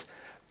business,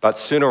 but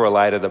sooner or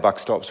later the buck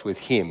stops with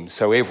him.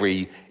 So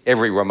every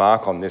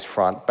remark on this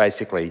front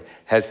basically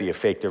has the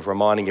effect of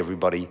reminding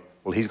everybody,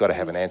 well, he's got to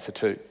have an answer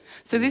too.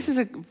 So this is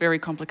a very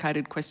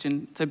complicated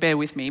question, so bear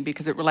with me,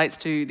 because it relates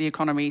to the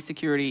economy,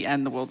 security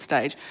and the world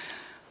stage.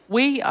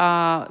 We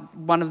are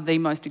one of the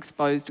most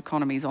exposed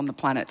economies on the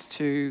planet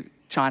to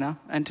China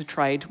and to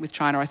trade with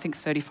China. I think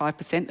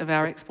 35% of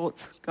our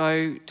exports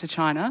go to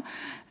China,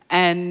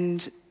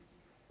 and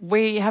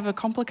we have a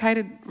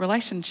complicated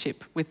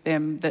relationship with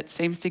them that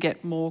seems to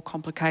get more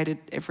complicated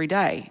every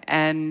day.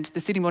 And the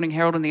Sydney Morning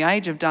Herald and The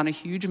Age have done a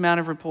huge amount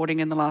of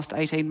reporting in the last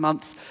 18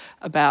 months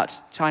about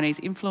Chinese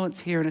influence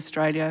here in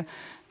Australia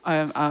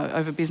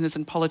over business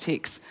and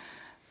politics.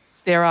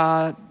 There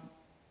are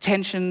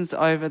tensions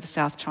over the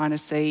South China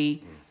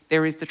Sea.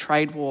 There is the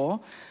trade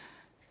war.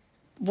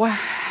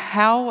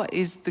 How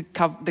is the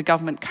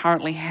government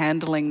currently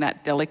handling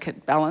that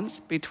delicate balance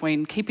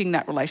between keeping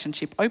that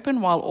relationship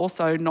open while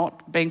also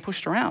not being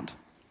pushed around,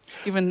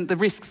 given the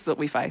risks that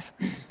we face?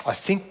 I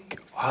think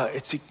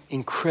it's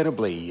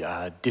incredibly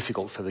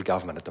difficult for the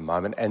government at the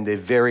moment, and they're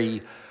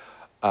very,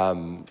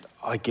 trying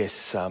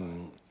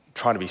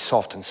to be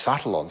soft and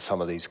subtle on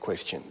some of these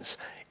questions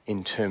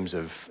in terms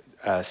of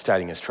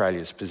stating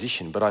Australia's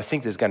position. But I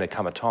think there's going to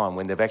come a time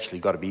when they've actually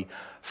got to be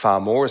far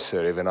more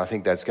assertive, and I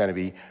think that's going to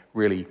be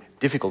really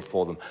difficult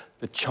for them.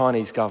 The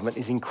Chinese government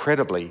is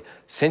incredibly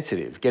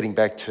sensitive. Getting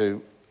back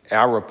to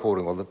our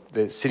reporting, or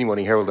the Sydney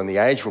Morning Herald and The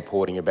Age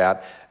reporting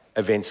about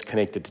events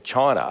connected to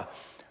China,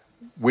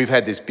 we've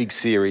had this big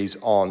series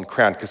on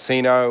Crown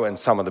Casino and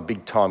some of the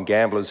big-time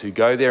gamblers who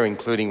go there,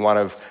 including one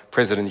of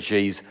President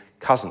Xi's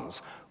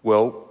cousins.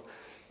 Well,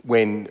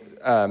 when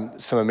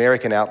some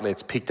American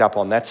outlets picked up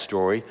on that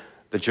story,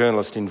 the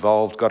journalist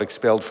involved got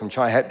expelled from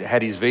China,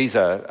 had his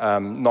visa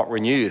not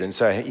renewed, and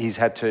so he's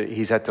had to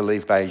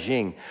leave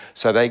Beijing.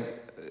 So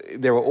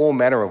there are all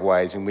manner of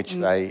ways in which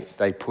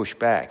they push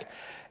back.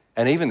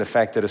 And even the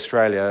fact that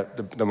Australia,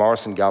 the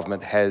Morrison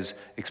government, has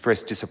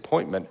expressed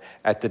disappointment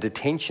at the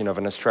detention of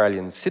an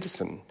Australian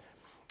citizen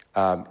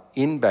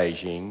in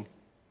Beijing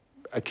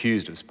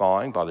accused of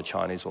spying by the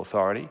Chinese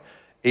authority.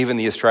 Even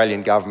the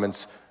Australian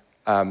government's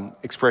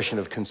expression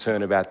of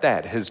concern about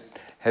that has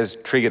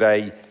triggered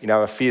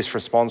a fierce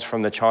response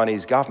from the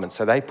Chinese government.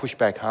 So they push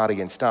back hard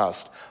against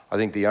us. I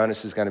think the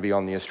onus is going to be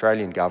on the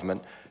Australian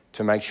government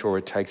to make sure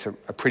it takes a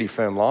pretty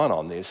firm line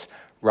on this,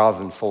 rather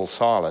than fall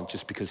silent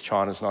just because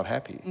China's not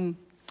happy.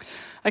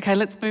 Okay,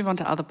 let's move on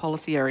to other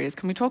policy areas.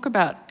 Can we talk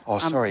about...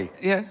 sorry.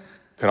 Yeah.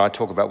 Can I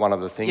talk about one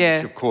other thing? Yeah.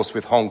 Which, of course,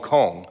 with Hong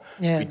Kong,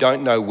 we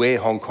don't know where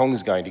Hong Kong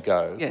is going to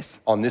go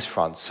on this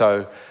front.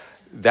 So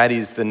that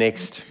is the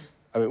next...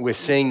 I mean, we're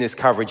seeing this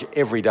coverage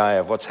every day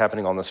of what's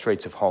happening on the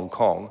streets of Hong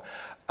Kong.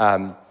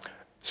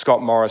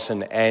 Scott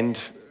Morrison and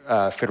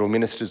federal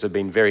ministers have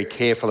been very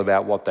careful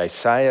about what they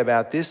say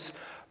about this,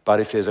 but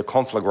if there's a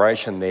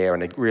conflagration there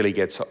and it really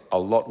gets a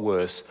lot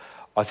worse,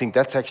 I think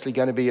that's actually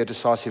going to be a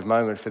decisive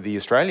moment for the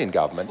Australian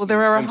government in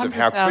terms of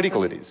how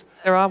critical it is.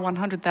 There are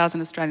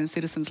 100,000 Australian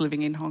citizens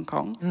living in Hong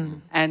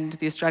Kong, and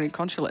the Australian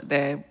consulate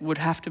there would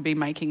have to be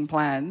making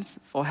plans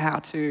for how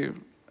to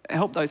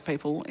help those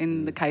people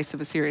in the case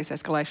of a serious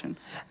escalation.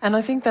 And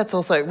I think that's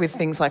also with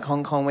things like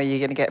Hong Kong, where you're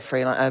going to get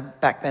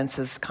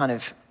backbenchers kind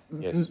of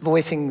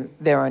voicing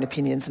their own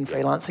opinions and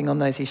freelancing on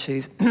those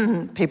issues.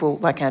 People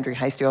like Andrew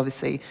Hastie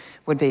obviously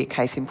would be a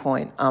case in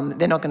point.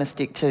 They're not going to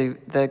stick to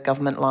the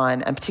government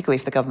line, and particularly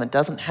if the government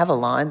doesn't have a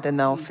line, then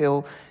they'll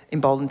feel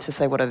emboldened to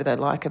say whatever they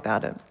like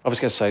about it. I was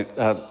going to say,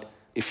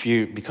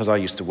 because I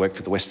used to work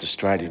for the West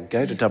Australian,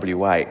 go to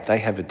WA, they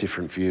have a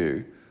different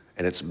view,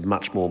 and it's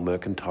much more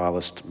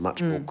mercantilist,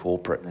 much more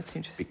corporate. That's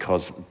interesting.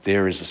 Because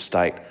there is a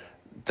state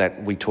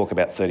that we talk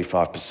about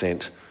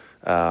 35%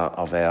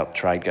 of our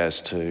trade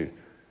goes to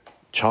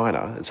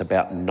China. It's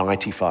about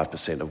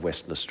 95% of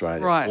Western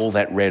Australia. Right. All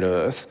that rare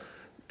earth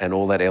and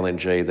all that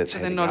LNG that's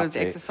heading they're not up as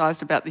there.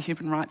 exercised about the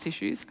human rights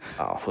issues.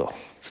 Oh, well,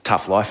 it's a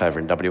tough life over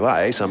in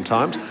WA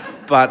sometimes.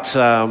 But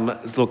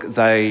look,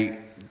 they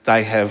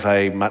have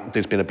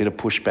there's been a bit of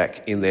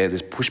pushback in there.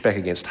 There's pushback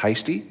against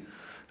Hastie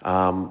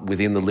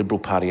within the Liberal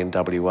Party in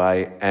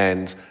WA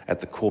and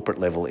at the corporate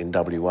level in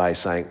WA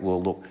saying,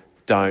 well, look,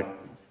 don't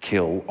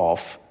kill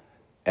off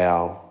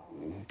our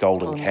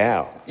golden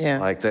cow. Yeah.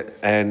 Like that,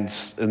 and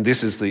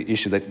this is the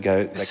issue that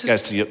goes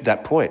to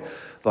that point.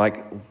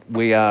 Like,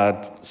 we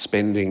are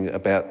sending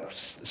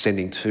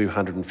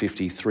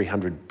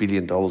 $250-300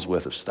 billion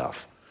worth of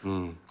stuff.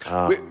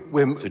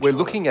 We're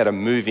looking at a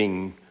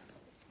moving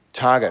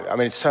target. I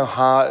mean, it's so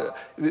hard.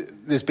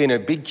 There's been a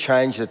big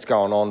change that's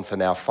gone on for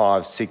now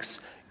 5-6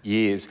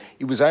 years.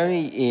 It was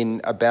only in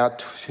about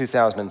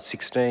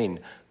 2016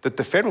 that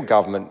the federal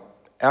government,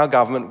 our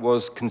government,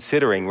 was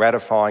considering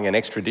ratifying an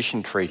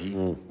extradition treaty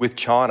with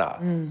China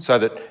so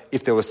that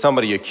if there was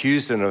somebody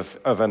accused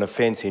of an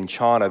offence in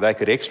China, they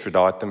could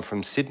extradite them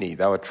from Sydney.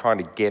 They were trying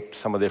to get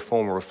some of their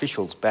former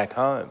officials back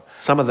home.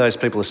 Some of those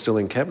people are still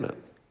in cabinet.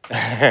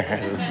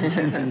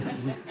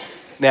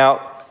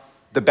 Now,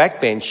 the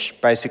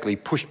backbench basically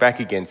pushed back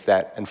against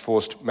that and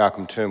forced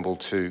Malcolm Turnbull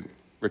to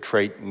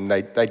retreat, and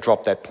they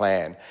dropped that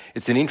plan.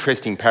 It's an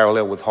interesting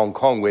parallel with Hong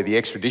Kong, where the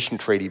extradition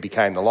treaty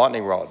became the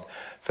lightning rod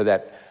for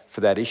that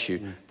issue.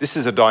 This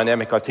is a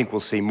dynamic I think we'll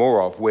see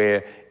more of,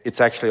 where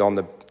it's actually on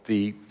the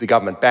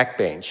government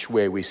backbench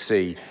where we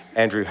see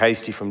Andrew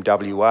Hastie from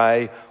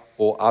WA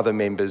or other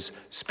members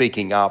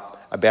speaking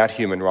up about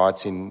human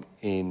rights in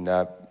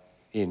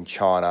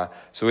China.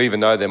 So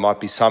even though there might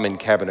be some in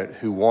Cabinet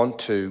who want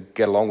to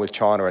get along with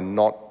China and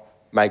not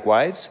make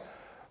waves,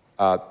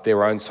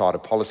 their own side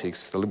of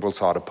politics, the Liberal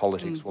side of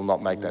politics, will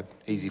not make that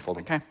easy for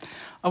them. Okay.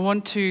 I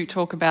want to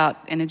talk about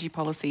energy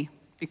policy,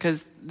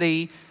 because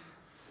the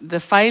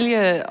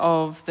failure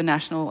of the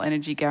National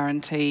Energy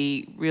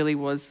Guarantee really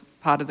was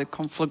part of the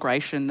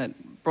conflagration that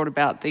brought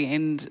about the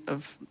end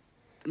of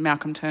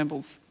Malcolm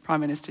Turnbull's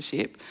prime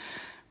ministership.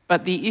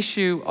 But the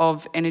issue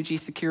of energy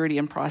security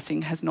and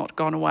pricing has not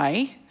gone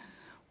away.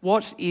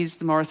 What is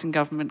the Morrison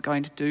government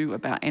going to do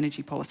about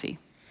energy policy?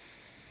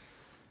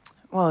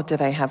 Well, do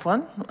they have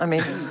one? I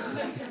mean,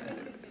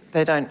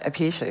 they don't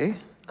appear to.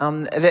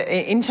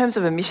 In terms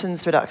of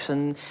emissions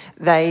reduction,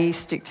 they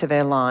stick to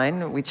their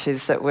line, which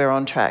is that we're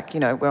on track.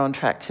 We're on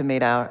track to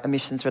meet our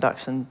emissions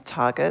reduction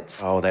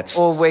targets. Oh, that's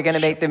or we're going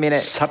to meet them in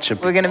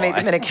we're going to meet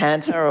them in a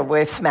canter, or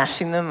we're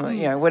smashing them.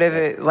 Or,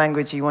 whatever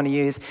language you want to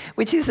use,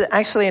 which is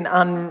actually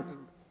an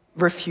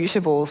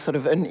irrefutable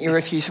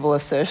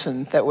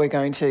assertion that we're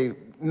going to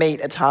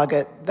meet a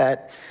target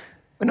that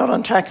we're not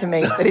on track to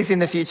meet, but is in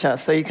the future.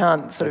 So you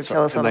can't tell us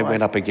otherwise. And they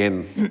went up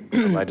again.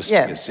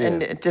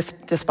 And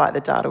despite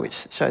the data,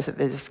 which shows that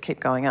they just keep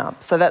going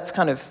up. So that's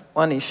kind of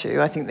one issue.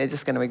 I think they're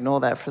just going to ignore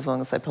that for as long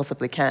as they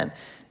possibly can.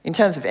 In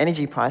terms of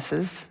energy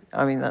prices,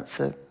 I mean, that's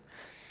a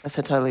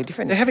totally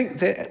different...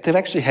 They've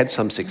actually had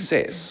some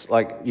success.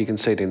 Like, you can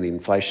see it in the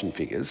inflation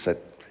figures,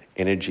 that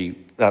energy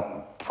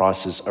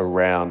prices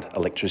around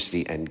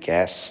electricity and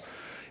gas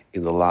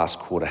in the last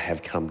quarter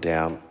have come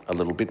down a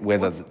little bit.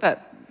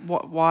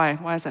 Why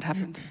has that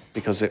happened?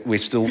 Because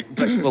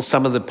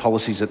some of the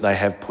policies that they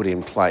have put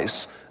in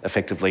place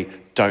effectively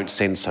don't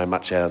send so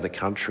much out of the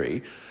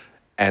country,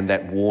 and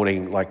that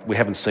warning, like, we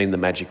haven't seen the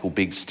magical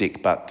big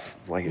stick, but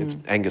like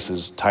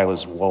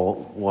Taylor's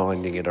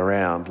winding it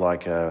around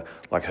like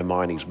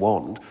Hermione's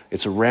wand.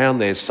 It's around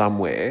there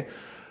somewhere,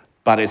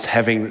 but it's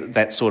having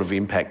that sort of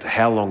impact.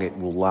 How long it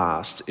will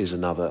last is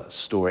another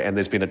story. And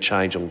there's been a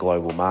change on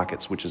global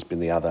markets, which has been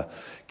the other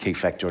key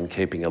factor in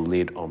keeping a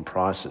lid on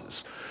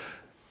prices.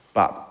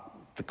 But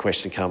the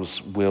question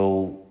comes,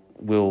 will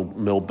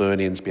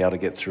Melburnians be able to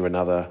get through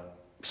another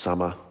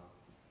summer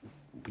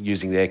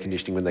using the air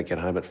conditioning when they get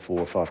home at 4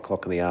 or 5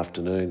 o'clock in the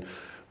afternoon?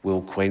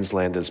 Will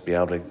Queenslanders be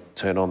able to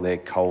turn on their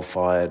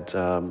coal-fired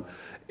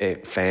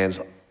fans?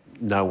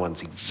 No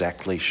one's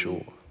exactly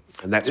sure.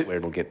 And that's where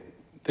it'll get...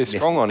 They're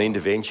strong on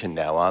intervention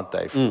now, aren't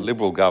they? For the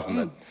Liberal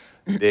government,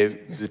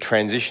 the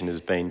transition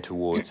has been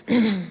towards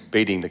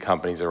beating the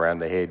companies around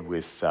the head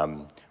with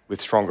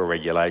stronger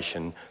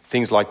regulation,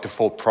 things like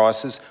default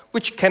prices,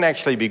 which can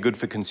actually be good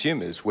for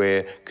consumers,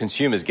 where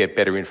consumers get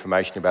better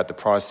information about the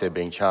price they're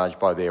being charged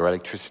by their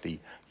electricity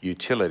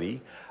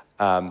utility,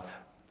 and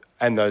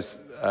those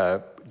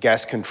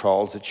gas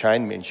controls that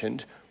Shane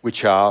mentioned,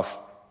 which are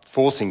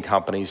forcing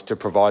companies to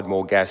provide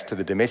more gas to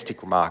the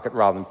domestic market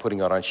rather than putting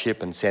it on a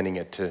ship and sending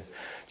it to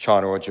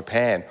China or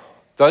Japan.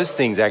 Those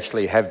things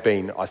actually have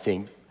been, I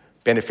think,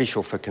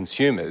 beneficial for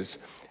consumers.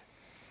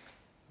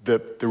 The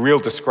real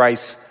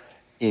disgrace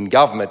in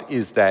government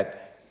is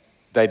that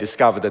they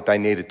discovered that they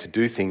needed to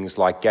do things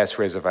like gas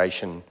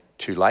reservation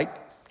too late.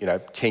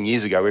 10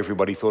 years ago,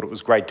 everybody thought it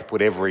was great to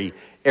put every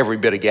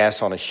bit of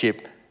gas on a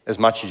ship, as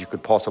much as you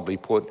could possibly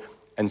put,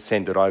 and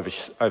send it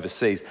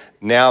overseas.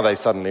 Now they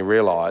suddenly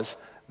realise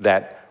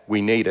that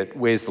we need it.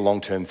 Where's the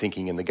long-term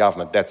thinking in the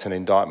government? That's an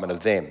indictment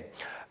of them.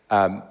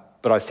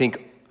 But I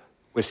think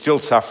we're still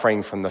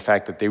suffering from the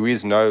fact that there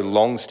is no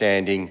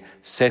long-standing,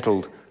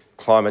 settled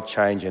climate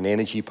change and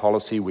energy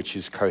policy which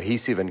is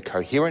cohesive and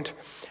coherent.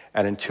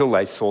 And until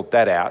they sort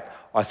that out,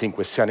 I think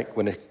we're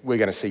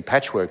going to see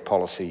patchwork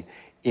policy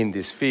in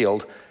this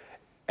field.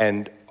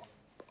 And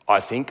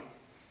I think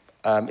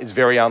it's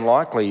very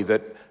unlikely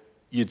that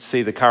you'd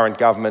see the current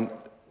government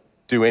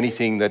do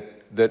anything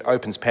that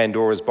opens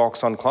Pandora's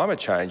box on climate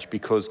change,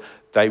 because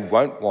they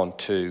won't want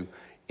to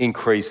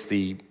increase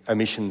the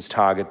emissions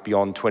target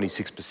beyond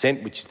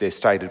 26%, which is their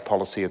stated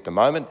policy at the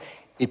moment.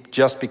 It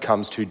just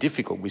becomes too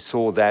difficult. We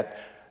saw that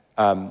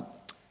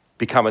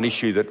become an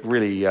issue that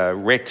really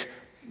wrecked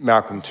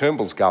Malcolm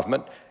Turnbull's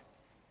government.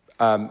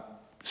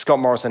 Scott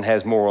Morrison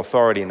has more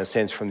authority in a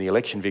sense from the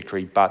election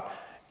victory, but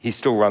he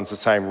still runs the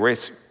same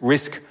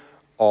risk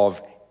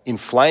of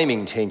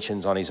inflaming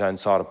tensions on his own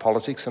side of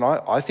politics. And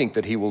I think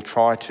that he will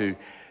try to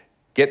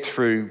get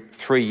through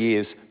 3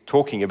 years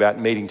talking about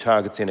meeting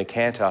targets in a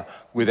canter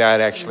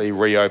without actually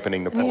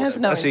reopening the policy. He has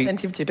no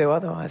incentive to do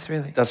otherwise,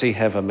 really. Does he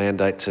have a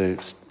mandate to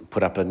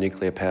put up a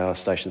nuclear power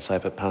station, say,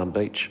 at Palm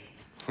Beach?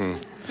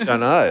 Don't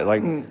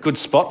know. Good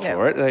spot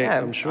for it.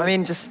 I'm sure. I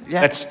mean,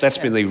 that's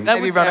been the...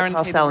 That would run it guarantee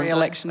past the Alan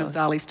re-election Jones.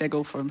 of Zali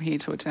Steggall from here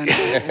to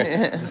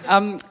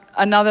eternity.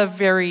 Another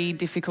very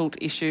difficult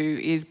issue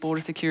is border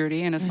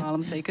security and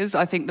asylum seekers.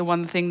 I think the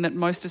one thing that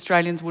most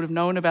Australians would have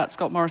known about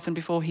Scott Morrison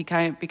before he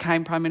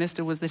became Prime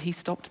Minister was that he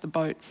stopped the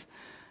boats.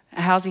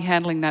 How's he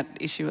handling that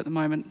issue at the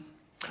moment?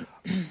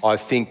 I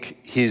think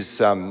his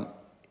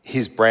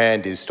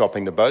brand is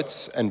stopping the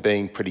boats and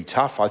being pretty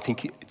tough. I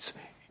think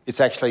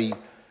it's actually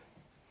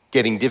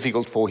getting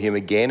difficult for him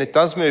again. It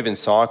does move in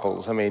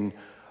cycles. I mean,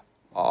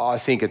 I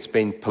think it's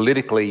been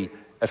politically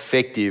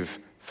effective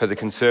for the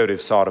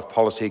Conservative side of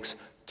politics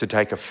to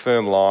take a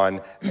firm line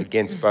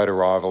against boat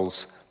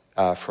arrivals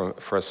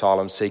for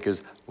asylum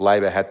seekers.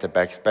 Labor had to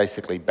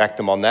basically back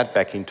them on that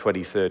back in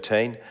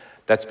 2013.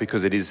 That's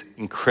because it is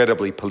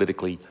incredibly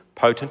politically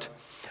potent.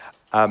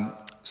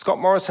 Scott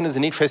Morrison is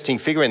an interesting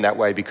figure in that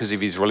way because of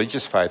his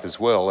religious faith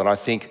as well. And I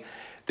think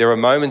there are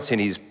moments in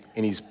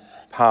his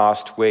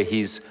past where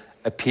he's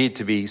appeared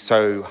to be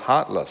so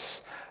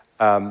heartless.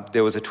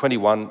 There was a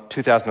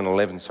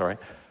 2011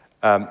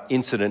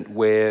 incident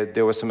where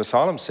there were some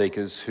asylum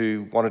seekers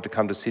who wanted to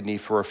come to Sydney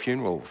for a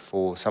funeral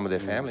for some of their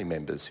family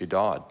members who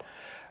died.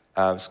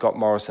 Scott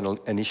Morrison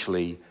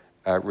initially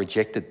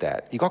rejected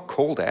that. He got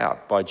called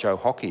out by Joe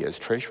Hockey as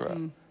Treasurer,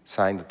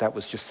 saying that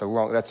was just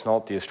that's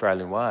not the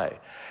Australian way.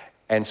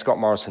 And Scott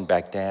Morrison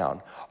backed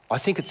down. I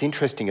think it's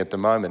interesting at the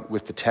moment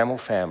with the Tamil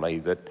family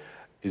that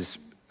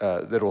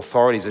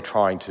authorities are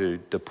trying to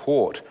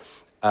deport.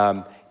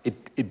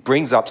 It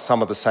brings up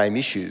some of the same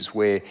issues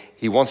where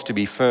he wants to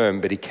be firm,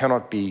 but he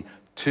cannot be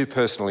too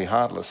personally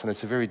heartless, and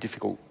it's a very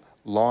difficult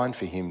line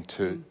for him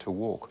to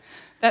walk.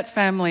 That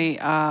family,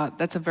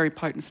 that's a very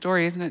potent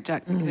story, isn't it,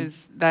 Jack?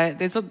 Because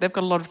they've got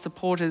a lot of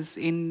supporters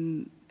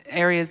in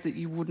areas that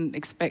you wouldn't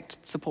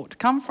expect support to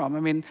come from. I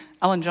mean,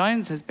 Alan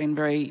Jones has been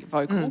very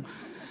vocal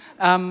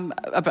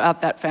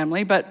about that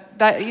family, but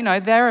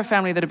they're a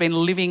family that have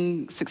been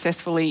living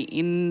successfully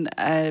in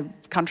a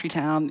country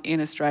town in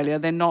Australia.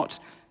 They're not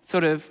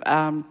sort of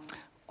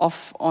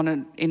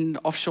in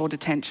offshore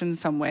detention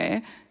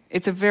somewhere.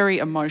 It's a very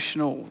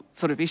emotional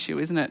sort of issue,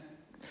 isn't it?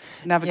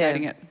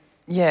 Navigating it.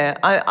 Yeah,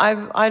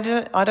 I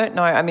don't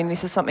know. I mean,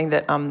 this is something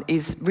that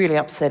is really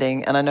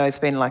upsetting, and I know it's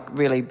been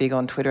really big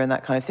on Twitter and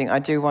that kind of thing. I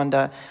do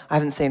wonder, I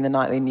haven't seen the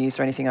nightly news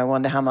or anything, I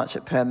wonder how much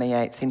it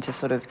permeates into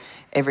sort of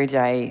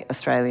everyday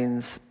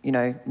Australians,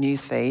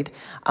 news feed.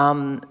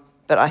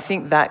 But I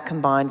think that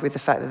combined with the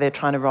fact that they're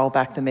trying to roll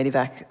back the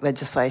Medevac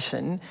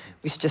legislation,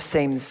 which just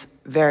seems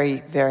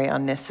very, very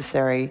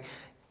unnecessary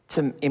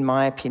in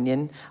my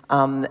opinion,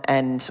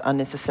 and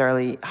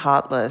unnecessarily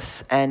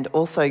heartless, and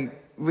also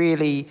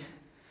really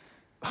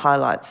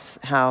highlights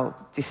how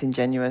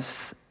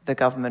disingenuous the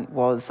government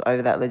was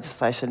over that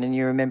legislation. And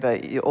you remember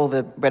all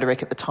the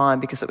rhetoric at the time,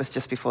 because it was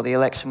just before the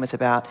election, was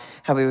about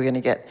how we were going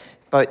to get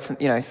boats,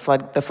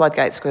 the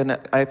floodgates were going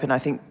to open. I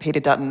think Peter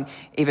Dutton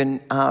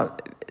even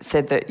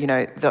said that,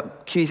 the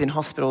queues in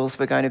hospitals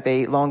were going to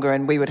be longer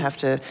and we would have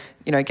to,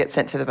 get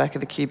sent to the back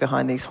of the queue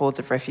behind these hordes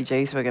of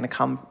refugees who are going to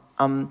come.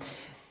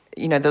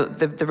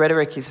 The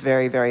rhetoric is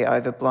very, very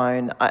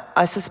overblown.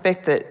 I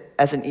suspect that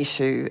as an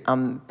issue,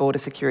 border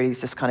security is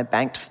just kind of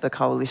banked for the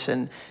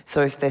coalition.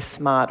 So if they're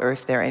smart, or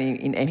if they're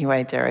in any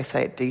way, dare I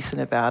say it,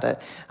 decent about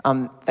it,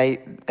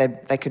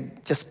 they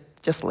could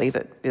just leave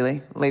it,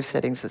 really. Leave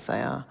settings as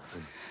they are.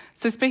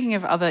 So speaking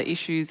of other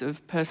issues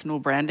of personal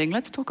branding,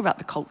 let's talk about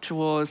the culture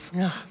wars.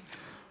 Yeah.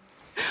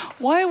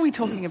 Why are we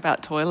talking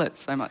about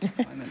toilets so much at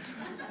the moment?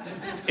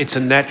 It's a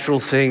natural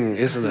thing,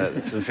 isn't it?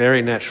 It's a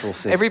very natural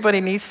thing.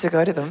 Everybody needs to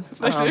go to them.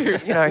 They do.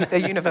 They're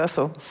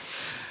universal.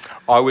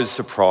 I was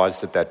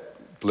surprised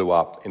that blew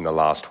up in the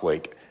last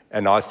week.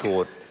 And I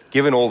thought,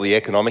 given all the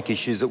economic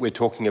issues that we're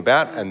talking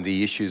about and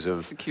the issues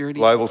of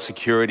global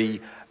security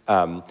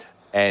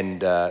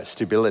and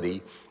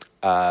stability,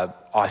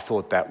 I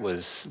thought that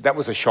was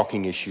a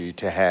shocking issue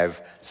to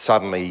have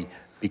suddenly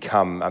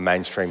become a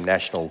mainstream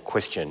national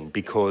question,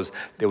 because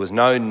there was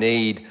no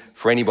need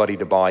for anybody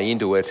to buy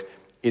into it.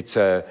 It's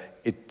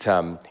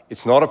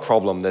not a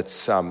problem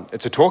that's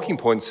it's a talking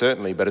point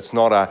certainly, but it's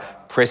not a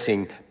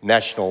pressing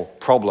national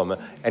problem.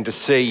 And to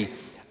see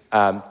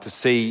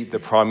the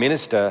Prime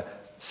Minister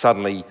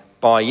suddenly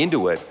buy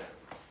into it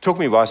took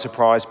me by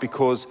surprise,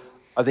 because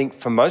I think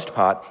for most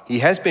part he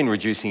has been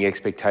reducing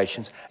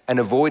expectations and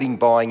avoiding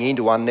buying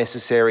into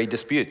unnecessary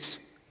disputes.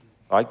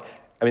 Right?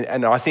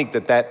 And I think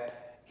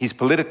that he's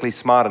politically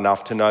smart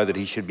enough to know that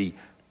he should be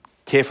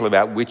careful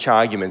about which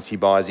arguments he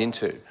buys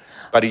into.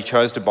 But he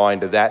chose to buy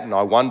into that, and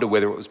I wonder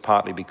whether it was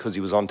partly because he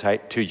was on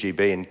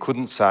 2GB and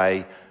couldn't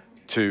say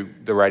to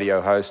the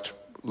radio host,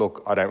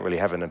 look, I don't really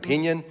have an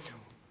opinion,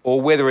 or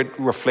whether it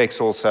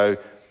reflects also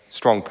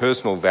strong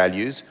personal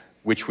values,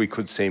 which we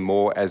could see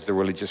more as the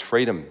religious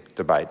freedom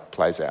debate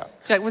plays out.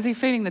 Jack, was he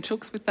feeding the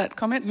chooks with that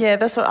comment? Yeah,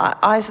 that's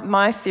what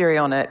my theory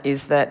on it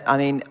is that,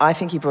 I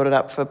think he brought it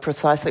up for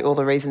precisely all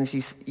the reasons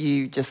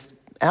you just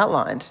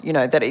outlined,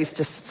 that it's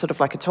just sort of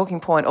like a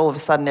talking point. All of a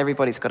sudden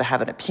everybody's got to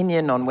have an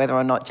opinion on whether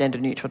or not gender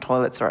neutral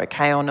toilets are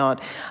okay or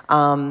not.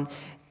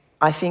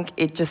 I think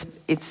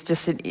it's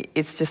just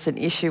an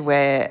issue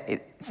where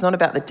it's not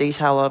about the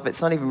detail of it.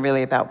 It's not even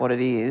really about what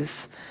it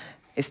is.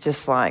 It's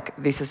just like,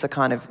 this is the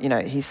kind of,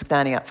 he's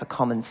standing up for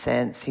common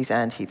sense. He's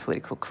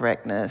anti-political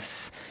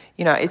correctness.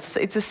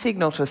 It's a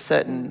signal to a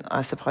certain,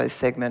 I suppose,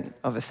 segment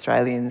of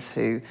Australians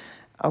who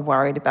are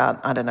worried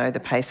about, the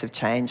pace of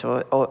change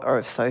or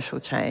of social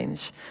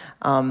change.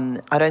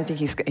 I don't think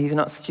he's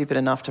not stupid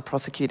enough to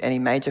prosecute any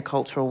major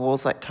cultural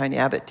wars like Tony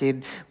Abbott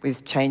did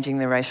with changing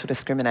the Racial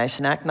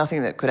Discrimination Act.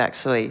 Nothing that could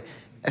actually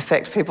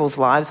affect people's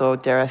lives, or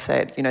dare I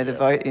say it, the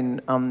vote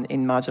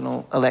in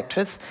marginal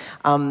electorates.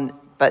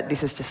 But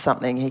this is just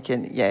something he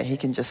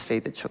can just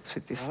feed the chooks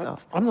with this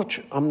stuff.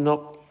 I'm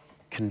not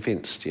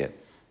convinced yet.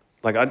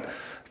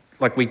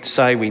 Like we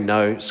say, we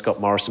know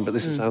Scott Morrison, but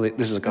this is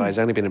a guy who's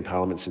only been in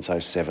Parliament since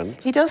 2007.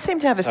 He does seem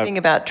to have a thing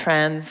about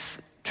trans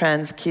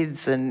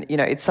kids, and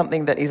it's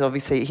something that is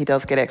obviously he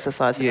does get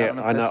exercise. Yeah,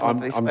 I know.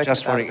 I'm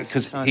just wondering,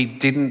 because he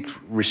didn't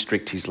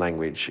restrict his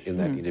language in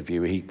that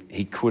interview.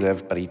 He could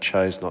have, but he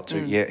chose not to.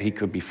 Yeah, he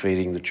could be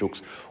feeding the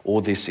chooks,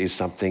 or this is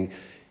something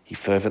he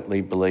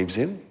fervently believes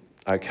in.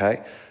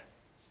 Okay.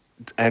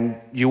 And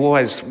you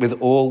always, with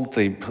all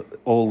the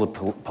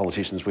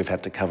politicians we've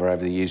had to cover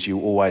over the years, you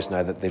always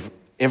know that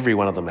every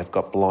one of them have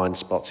got blind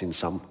spots in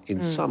some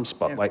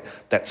spot. Yeah. Like,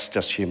 that's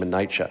just human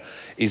nature.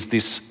 Is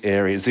this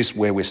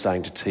where we're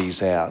starting to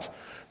tease out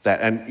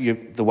that?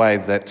 And the way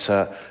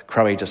that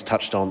Crowe just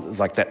touched on,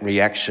 like that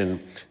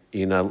reaction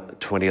in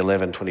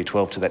 2011,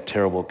 2012 to that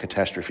terrible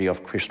catastrophe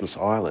off Christmas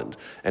Island,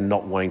 and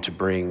not wanting to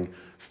bring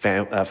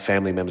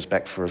family members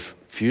back for a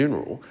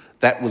funeral,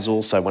 that was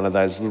also one of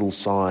those little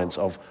signs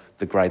of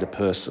the greater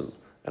person.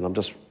 And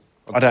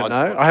I don't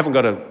know. I haven't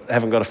got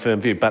a firm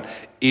view, but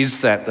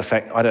is that the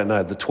fact? I don't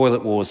know. The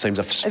toilet wars seems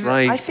a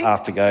strange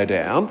path to go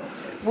down.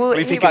 Well,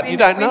 but you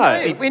don't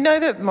know. We know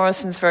that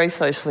Morrison's very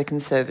socially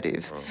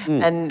conservative,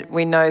 and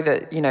we know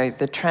that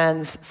the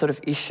trans sort of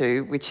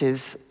issue, which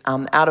is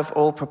out of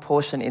all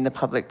proportion in the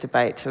public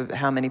debate to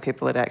how many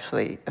people it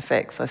actually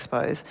affects, I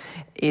suppose,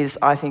 is,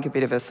 I think, a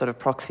bit of a sort of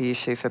proxy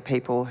issue for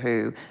people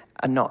who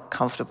are not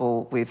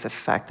comfortable with the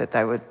fact that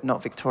they were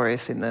not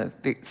victorious in the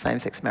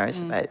same-sex marriage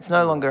debate. It's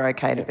no longer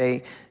okay to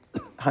be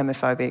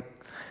homophobic,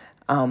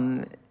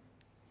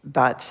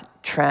 but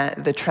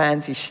the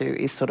trans issue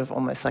is sort of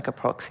almost like a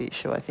proxy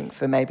issue, I think,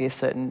 for maybe a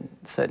certain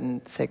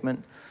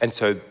segment. And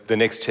so the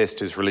next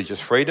test is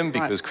religious freedom,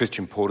 because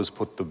Christian Porter's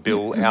put the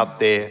bill out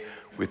there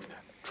with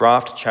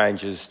draft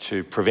changes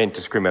to prevent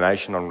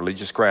discrimination on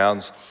religious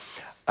grounds.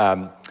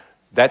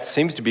 That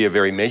seems to be a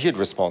very measured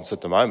response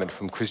at the moment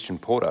from Christian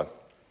Porter,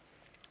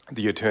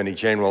 the Attorney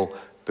General.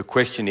 The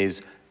question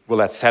is, will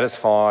that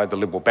satisfy the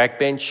Liberal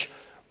backbench?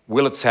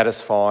 will it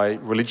satisfy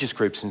religious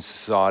groups in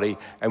society,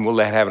 and will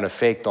that have an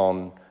effect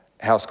on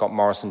how Scott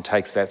Morrison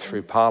takes that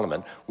through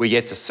Parliament? We're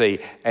yet to see,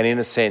 and in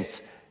a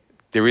sense,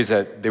 there is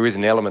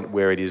an element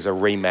where it is a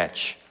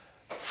rematch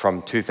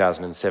from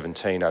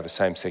 2017 over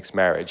same-sex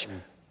marriage.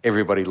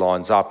 Everybody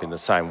lines up in the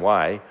same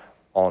way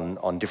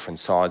on different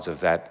sides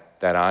of that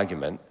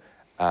argument.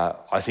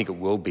 I think it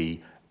will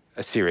be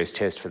a serious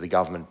test for the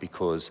government,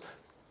 because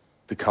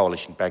the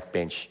coalition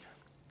backbench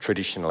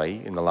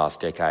traditionally in the last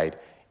decade,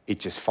 it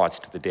just fights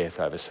to the death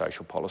over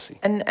social policy.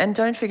 And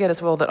don't forget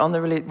as well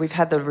that we've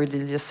had the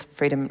religious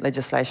freedom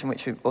legislation,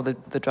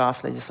 the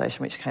draft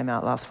legislation which came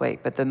out last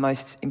week. But the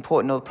most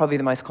important, or probably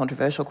the most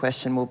controversial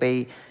question, will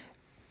be,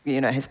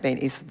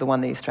 is the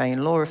one the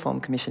Australian Law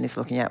Reform Commission is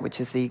looking at, which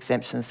is the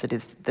exemptions to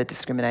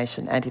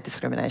the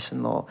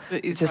anti-discrimination law,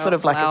 which is sort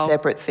of like a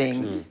separate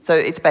thing. So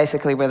it's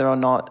basically whether or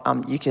not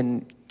you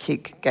can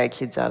kick gay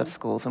kids out of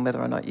schools, and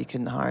whether or not you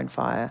can hire and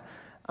fire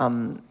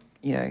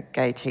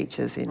gay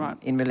teachers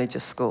in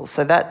religious schools.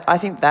 So I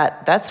think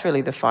that's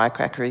really the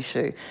firecracker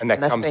issue. And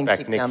that's comes been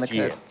back next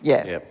year.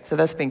 Yeah. Yep. So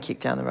that's been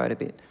kicked down the road a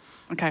bit.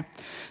 Okay.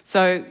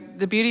 So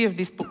the beauty of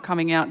this book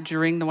coming out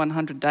during the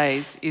 100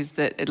 days is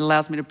that it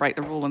allows me to break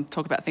the rule and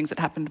talk about things that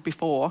happened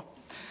before.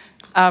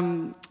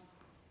 I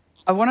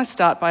want to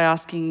start by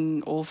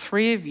asking all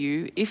three of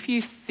you if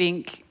you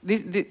think...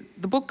 the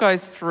book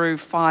goes through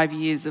 5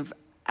 years of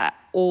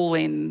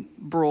all-in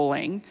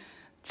brawling,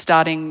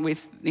 starting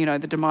with, the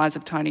demise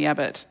of Tony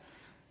Abbott,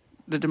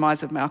 the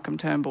demise of Malcolm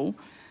Turnbull.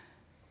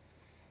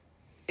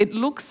 It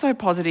looks so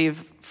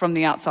positive from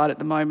the outside at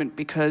the moment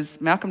because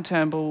Malcolm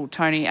Turnbull,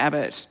 Tony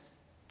Abbott,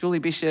 Julie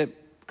Bishop,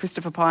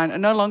 Christopher Pyne are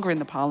no longer in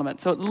the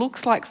Parliament. So it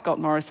looks like Scott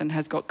Morrison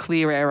has got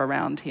clear air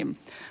around him.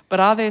 But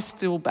are there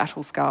still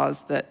battle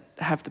scars that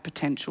have the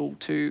potential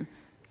to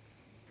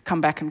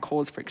come back and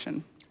cause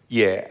friction?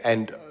 Yeah,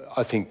 and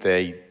I think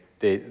they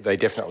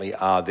definitely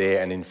are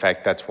there, and in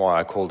fact that's why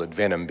I called it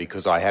Venom,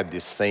 because I had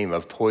this theme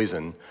of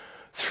poison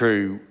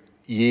through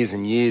years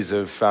and years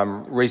of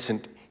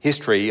recent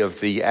history of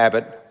the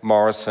Abbott,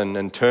 Morrison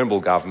and Turnbull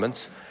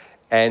governments,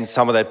 and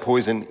some of that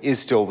poison is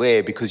still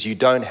there because you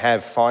don't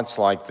have fights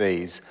like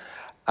these,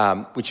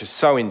 which are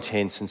so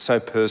intense and so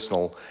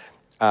personal,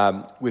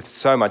 with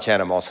so much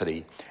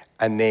animosity,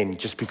 and then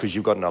just because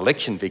you've got an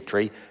election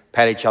victory,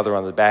 pat each other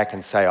on the back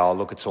and say, oh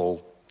look, it's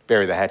all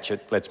bury the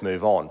hatchet, let's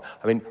move on.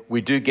 I mean,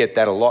 we do get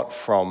that a lot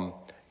from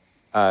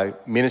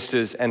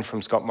ministers and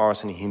from Scott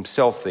Morrison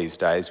himself these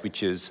days,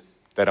 which is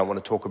they don't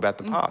want to talk about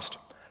the past.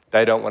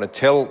 They don't want to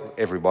tell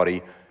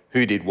everybody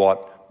who did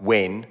what,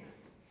 when,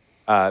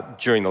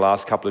 during the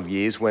last couple of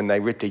years when they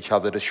ripped each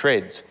other to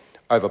shreds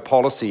over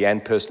policy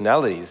and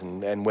personalities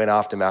and went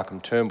after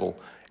Malcolm Turnbull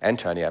and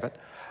Tony Abbott.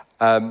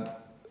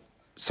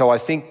 So I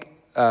think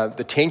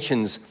the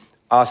tensions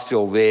are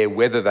still there.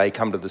 Whether they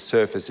come to the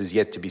surface is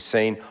yet to be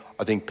seen.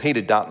 I think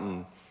Peter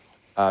Dutton,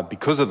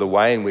 because of the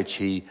way in which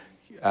he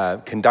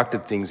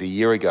conducted things a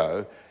year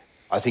ago,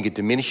 I think it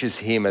diminishes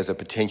him as a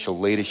potential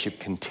leadership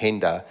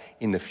contender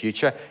in the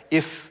future.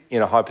 If,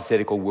 in a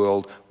hypothetical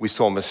world, we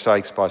saw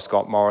mistakes by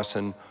Scott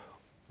Morrison,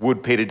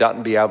 would Peter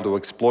Dutton be able to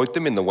exploit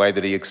them in the way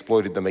that he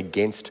exploited them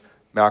against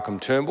Malcolm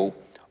Turnbull?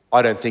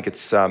 I don't think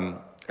it's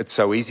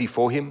so easy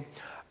for him.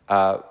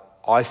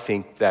 I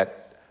think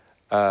that,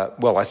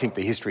 I think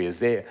the history is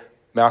there.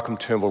 Malcolm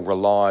Turnbull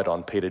relied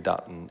on Peter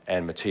Dutton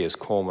and Matthias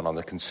Cormann on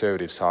the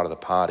Conservative side of the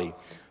party.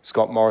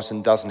 Scott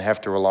Morrison doesn't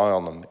have to rely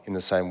on them in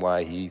the same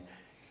way he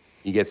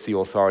gets the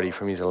authority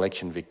from his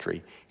election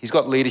victory. He's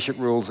got leadership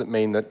rules that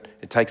mean that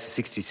it takes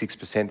a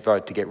 66%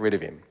 vote to get rid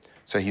of him.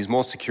 So he's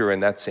more secure in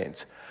that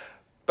sense.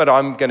 But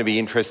I'm going to be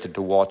interested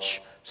to watch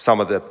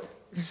some of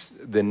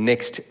the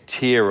next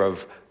tier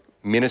of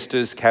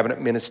ministers,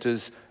 cabinet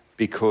ministers,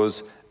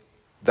 because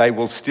they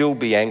will still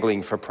be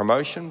angling for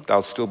promotion.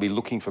 They'll still be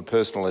looking for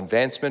personal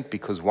advancement,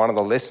 because one of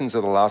the lessons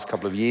of the last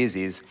couple of years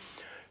is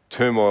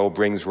turmoil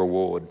brings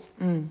reward.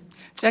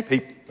 Jack,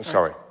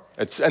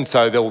 And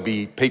so there will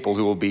be people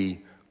who will be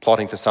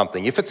plotting for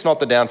something. If it's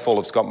not the downfall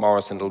of Scott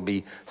Morrison, it'll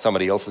be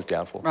somebody else's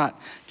downfall. Right.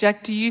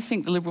 Jack, do you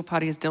think the Liberal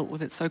Party has dealt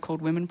with its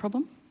so-called women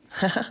problem?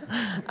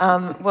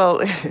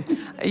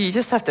 You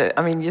just have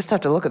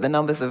to look at the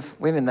numbers of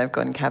women they've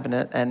got in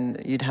cabinet,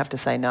 and you'd have to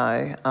say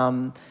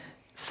no.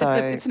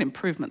 It's an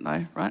improvement,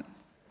 though, right?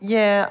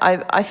 Yeah,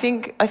 I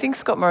think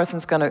Scott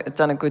Morrison's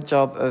done a good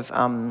job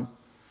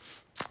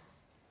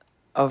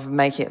of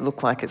making it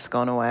look like it's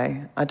gone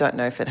away. I don't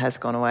know if it has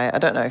gone away. I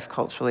don't know if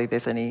culturally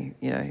there's any,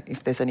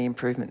 if there's any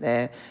improvement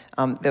there.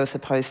 There was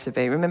supposed to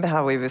be, remember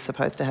how we were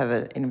supposed to have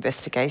an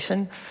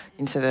investigation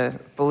into the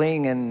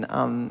bullying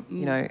and,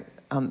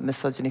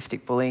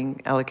 misogynistic bullying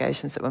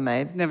allegations that were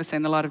made? Never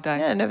seen the light of day.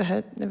 Yeah, never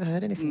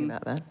heard anything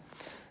about that.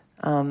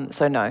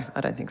 So no,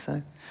 I don't think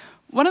so.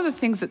 One of the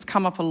things that's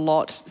come up a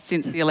lot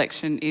since the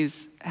election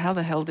is how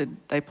the hell did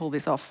they pull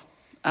this off?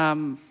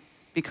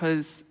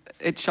 Because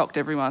it shocked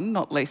everyone,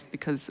 not least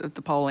because of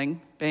the polling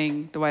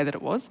being the way that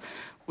it was.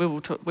 We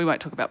won't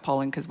talk about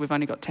polling because we've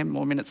only got 10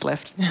 more minutes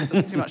left.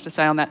 There's too much to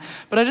say on that.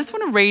 But I just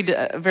want to read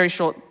a very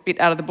short bit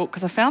out of the book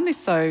because I found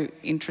this so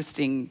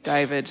interesting,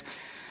 David.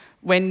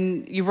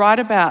 when you write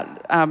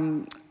about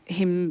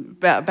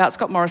about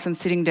Scott Morrison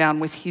sitting down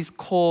with his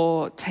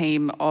core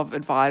team of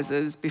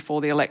advisors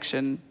before the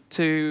election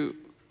to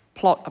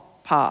plot a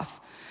path,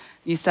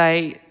 you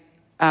say,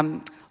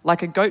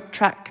 like a goat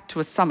track to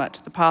a summit,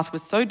 the path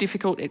was so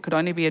difficult it could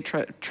only be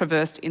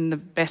traversed in the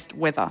best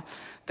weather.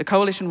 The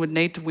coalition would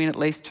need to win at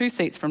least 2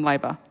 seats from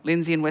Labor,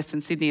 Lindsay in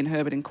Western Sydney and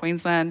Herbert in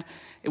Queensland.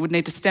 It would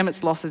need to stem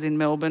its losses in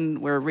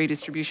Melbourne, where a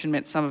redistribution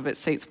meant some of its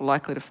seats were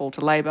likely to fall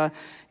to Labor.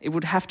 It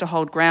would have to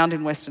hold ground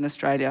in Western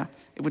Australia.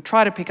 It would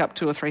try to pick up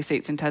 2 or 3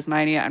 seats in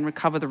Tasmania and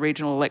recover the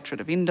regional electorate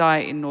of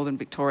Indi in northern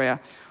Victoria.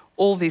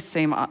 All this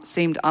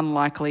seemed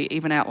unlikely,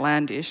 even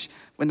outlandish,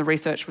 when the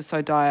research was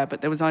so dire, but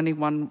there was only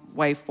one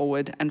way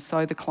forward, and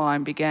so the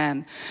climb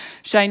began.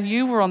 Shane,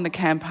 you were on the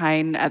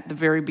campaign at the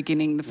very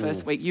beginning, the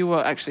first week. You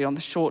were actually on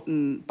the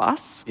Shorten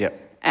bus.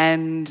 Yep.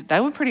 And they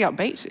were pretty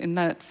upbeat in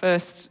that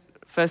first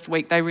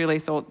week. They really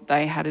thought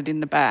they had it in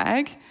the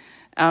bag.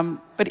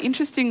 But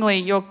interestingly,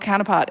 your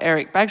counterpart,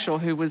 Eric Bagshaw,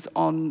 who was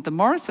on the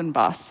Morrison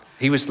bus...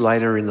 He was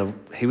later in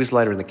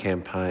the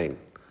campaign,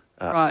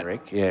 right.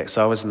 Eric. Yeah,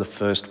 so I was in the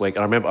first week.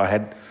 And I remember I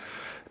had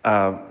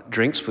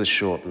drinks with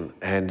Shorten,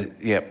 and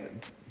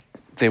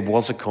there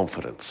was a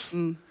confidence.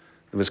 There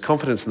was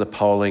confidence in the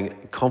polling,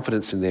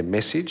 confidence in their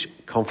message,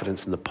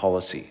 confidence in the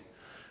policy.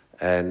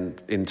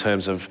 And in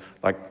terms of,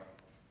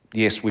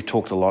 yes, we've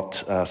talked a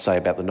lot, say,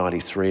 about the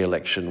 93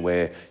 election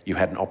where you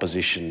had an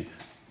opposition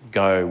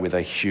go with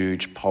a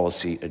huge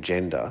policy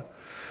agenda.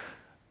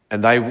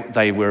 And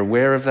they were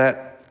aware of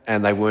that,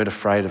 and they weren't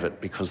afraid of it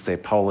because their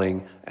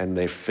polling and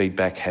their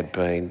feedback had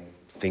been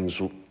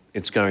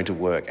it's going to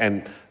work.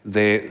 And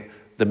the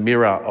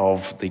mirror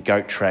of the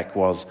goat track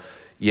was,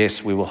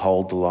 yes, we will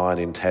hold the line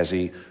in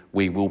Tassie.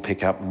 We will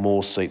pick up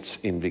more seats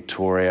in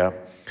Victoria.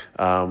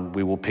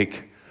 We will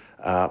pick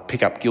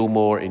up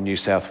Gilmore in New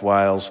South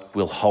Wales.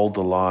 We'll hold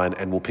the line,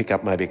 and we'll pick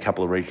up maybe a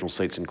couple of regional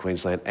seats in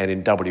Queensland. And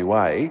in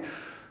WA,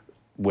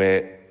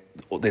 where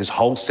there's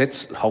whole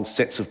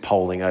sets of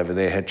polling over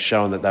there had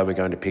shown that they were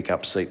going to pick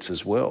up seats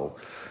as well.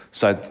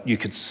 So you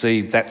could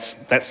see that's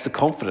the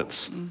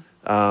confidence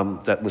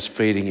that was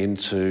feeding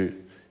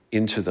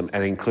into them,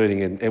 and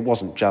including it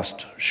wasn't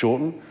just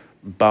Shorten,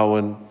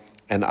 Bowen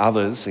and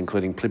others,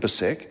 including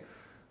Plibersek,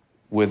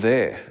 were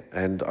there.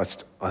 And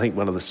I think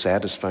one of the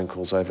saddest phone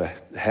calls I ever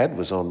had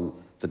was on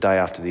the day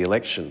after the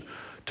election,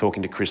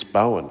 talking to Chris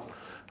Bowen.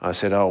 I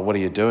said, "Oh, what are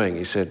you doing?"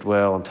 He said,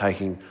 "Well, I'm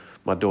taking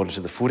my daughter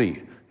to the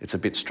footy. It's a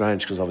bit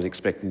strange because I was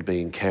expecting to be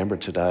in Canberra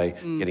today,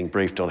 getting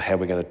briefed on how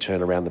we're going to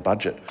turn around the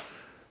budget."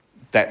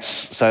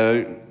 That's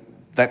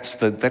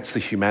the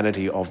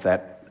humanity of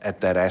that,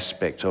 at that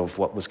aspect of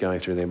what was going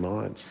through their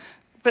minds.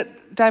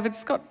 But David,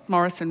 Scott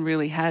Morrison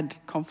really had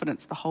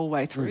confidence the whole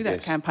way through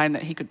that campaign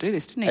that he could do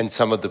this, didn't he? And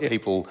some of the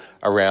people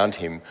around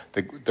him,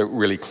 the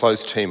really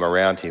close team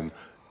around him,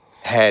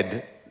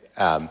 had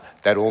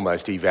that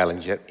almost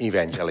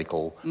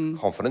evangelical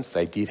confidence.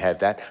 They did have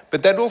that.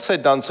 But they'd also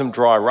done some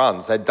dry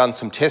runs. They'd done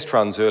some test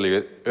runs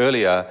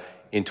earlier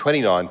in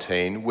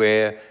 2019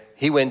 where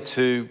he went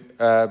to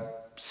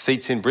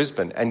seats in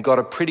Brisbane and got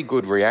a pretty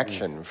good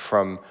reaction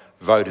from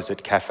voters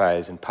at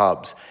cafes and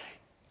pubs.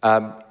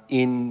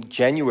 In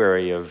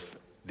January of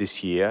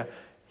this year,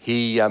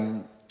 he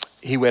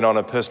went on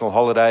a personal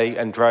holiday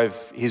and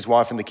drove his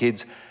wife and the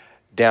kids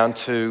down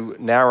to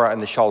Nowra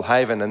and the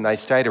Shoalhaven, and they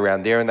stayed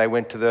around there, and they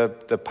went to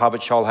the pub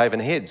at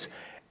Shoalhaven Heads.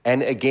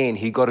 And again,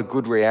 he got a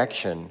good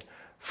reaction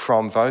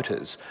from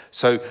voters.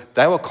 So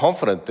they were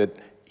confident that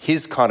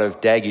his kind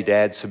of daggy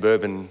dad,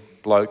 suburban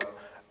bloke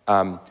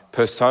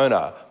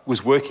persona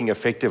was working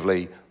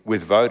effectively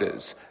with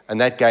voters, and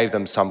that gave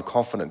them some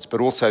confidence.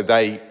 But also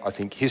I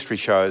think history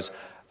shows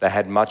they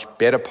had much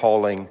better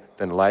polling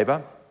than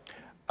Labor.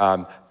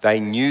 They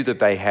knew that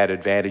they had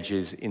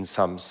advantages in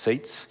some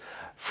seats.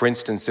 For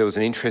instance, there was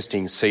an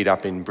interesting seat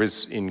up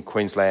in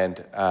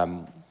Queensland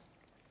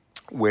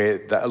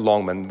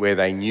Longman, where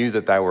they knew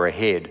that they were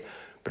ahead,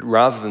 but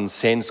rather than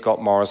send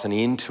Scott Morrison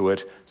into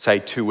it, say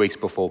 2 weeks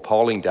before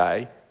polling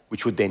day,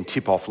 which would then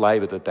tip off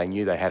Labor that they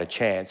knew they had a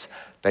chance,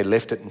 they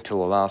left it until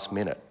the last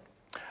minute.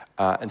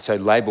 And so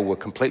Labor were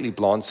completely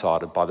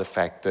blindsided by the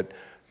fact that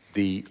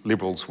the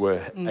Liberals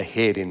were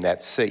ahead in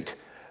that seat.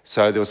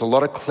 So there was a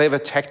lot of clever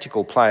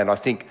tactical play, and I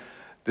think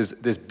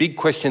there's big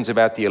questions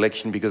about the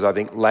election because I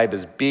think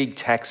Labor's big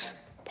tax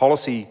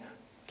policy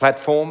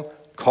platform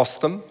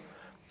cost them.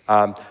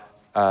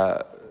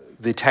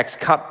 The tax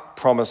cut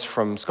promise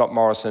from Scott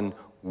Morrison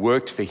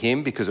worked for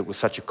him because it was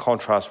such a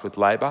contrast with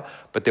Labor,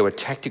 but there were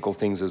tactical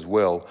things as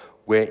well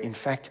where, in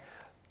fact,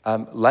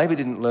 Labor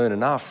didn't learn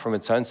enough from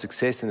its own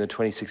success in the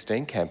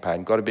 2016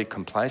 campaign, got a bit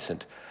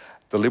complacent.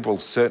 The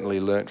Liberals certainly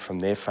learnt from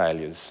their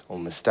failures or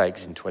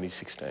mistakes in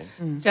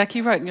 2016. Jack,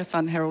 you wrote in your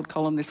Sun Herald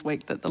column this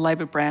week that the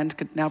Labor brand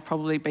could now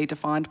probably be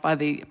defined by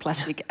the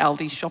plastic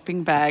Aldi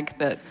shopping bag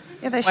that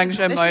Wang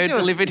Zhemo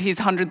delivered his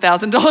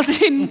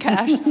 $100,000 in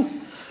cash.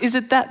 Is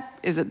it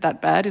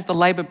that bad? Is the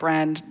Labor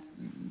brand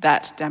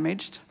that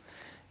damaged?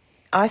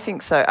 I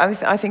think so.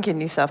 I think in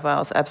New South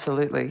Wales,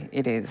 absolutely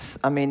it is.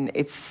 I mean,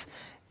 it's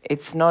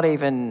it's not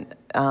even,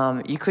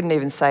 you couldn't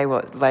even say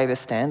what Labor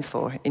stands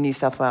for in New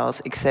South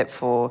Wales, except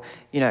for,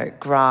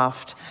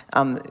 graft,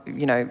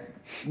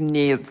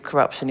 near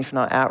corruption, if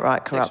not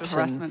outright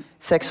corruption,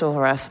 sexual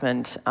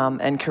harassment,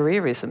 and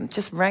careerism,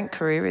 just rank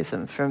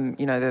careerism from,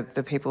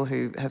 the people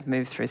who have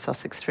moved through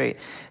Sussex Street.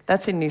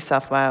 That's in New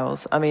South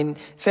Wales. I mean,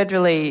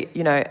 federally,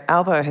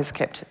 Albo has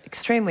kept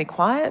extremely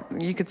quiet,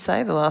 you could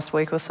say, the last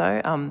week or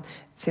so,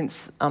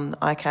 since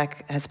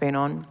ICAC has been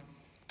on.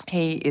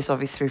 He is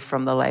obviously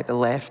from the Labor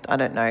left. I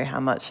don't know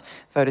how much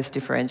voters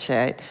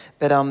differentiate,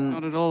 but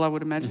not at all, I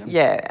would imagine.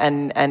 Yeah,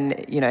 and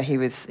he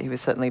was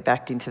certainly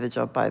backed into the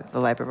job by the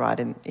Labor right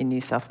in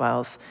New South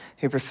Wales,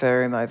 who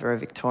prefer him over a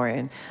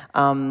Victorian.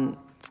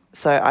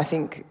 So I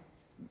think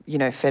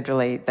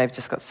federally they've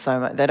just got so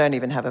much. They don't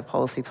even have a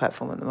policy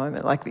platform at the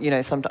moment. Like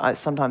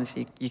sometimes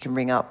you can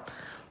ring up.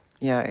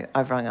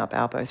 I've rung up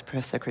Albo's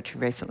press secretary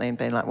recently and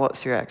been like,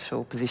 what's your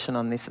actual position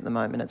on this at the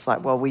moment? It's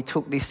like, well, we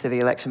took this to the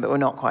election, but we're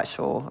not quite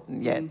sure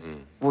yet.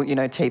 Well,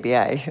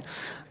 TBA.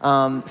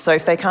 So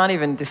if they can't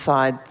even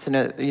decide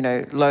to,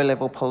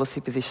 low-level policy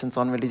positions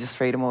on religious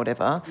freedom or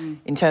whatever,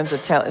 in terms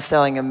of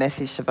selling a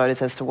message to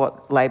voters as to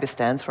what Labor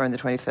stands for in the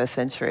 21st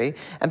century,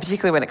 and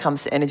particularly when it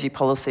comes to energy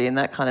policy and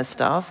that kind of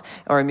stuff,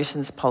 or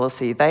emissions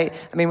policy,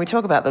 we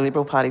talk about the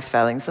Liberal Party's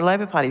failings. The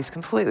Labor Party's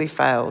completely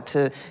failed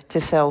to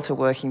sell to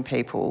working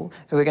people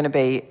who are going to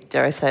be,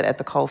 dare I say it, at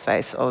the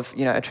coalface of,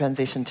 a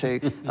transition to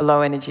a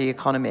low-energy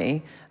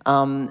economy,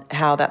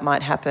 how that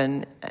might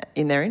happen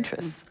in their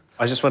interests.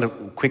 I just want to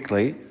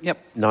quickly,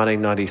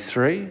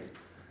 1993,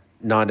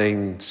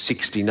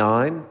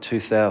 1969,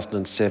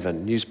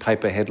 2007,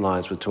 newspaper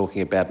headlines were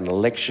talking about an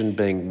election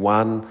being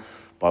won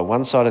by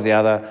one side or the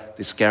other.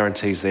 This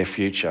guarantees their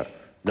future.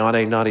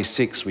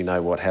 1996, we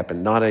know what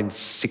happened.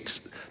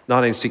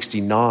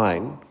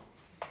 1969,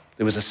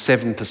 there was a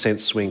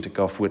 7% swing to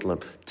Gough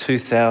Whitlam.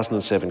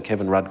 2007,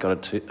 Kevin Rudd got a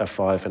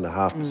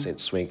 5.5%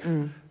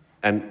 swing.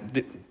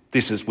 And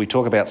we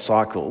talk about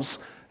cycles,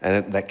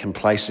 and that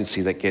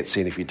complacency that gets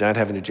in. If you don't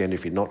have an agenda,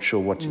 if you're not sure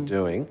what you're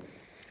doing,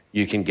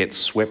 you can get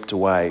swept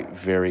away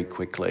very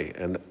quickly.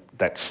 And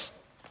that's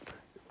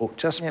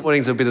just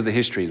pointing to a bit of the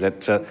history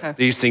that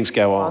these things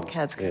go on.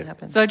 Wildcats can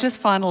happen. So just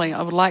finally,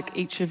 I would like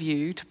each of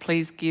you to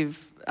please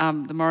give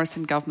the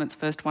Morrison government's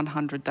first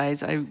 100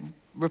 days a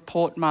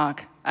report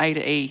mark A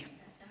to E.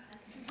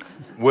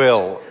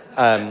 Well,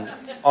 on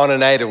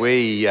an A to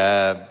E,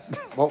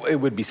 it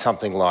would be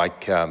something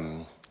like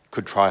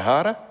could try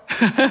harder.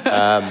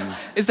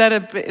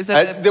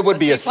 There would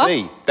be a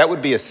C. That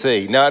would be a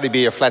C. No, it'd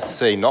be a flat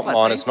C, not flat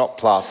minus, C. not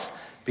plus,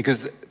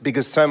 because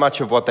so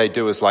much of what they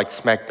do is like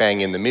smack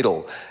bang in the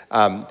middle.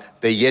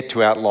 They're yet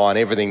to outline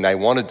everything they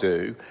want to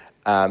do,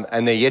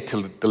 and they're yet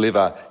to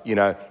deliver,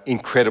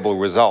 incredible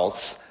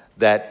results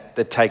that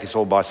take us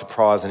all by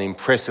surprise and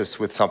impress us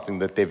with something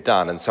that they've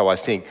done. And so I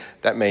think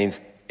that means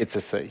it's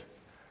a C.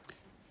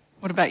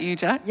 What about you,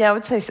 Jack? Yeah, I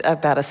would say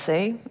about a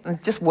C.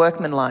 Just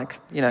workmanlike,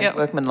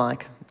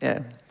 workmanlike.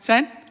 Yeah.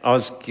 Shane? I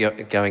was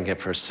going here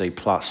for a C+,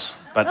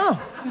 but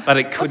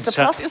it could... What's the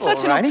plus You're for,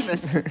 such an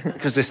optimist.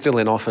 Because they're still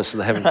in office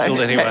and they haven't killed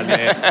anyone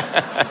yet.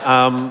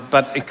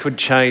 But it could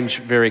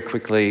change very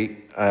quickly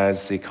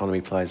as the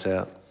economy plays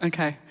out.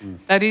 Okay.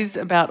 That is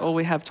about all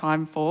we have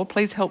time for.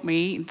 Please help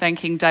me in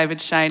thanking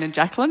David, Shane and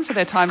Jacqueline for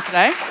their time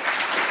today.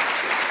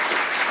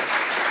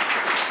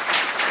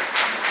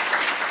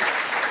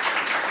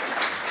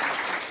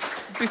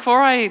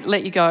 Before I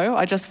let you go,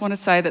 I just want to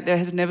say that there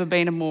has never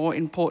been a more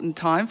important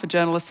time for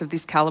journalists of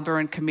this calibre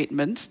and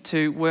commitment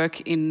to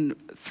work in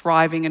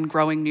thriving and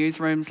growing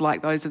newsrooms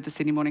like those of the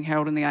Sydney Morning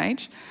Herald and The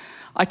Age.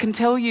 I can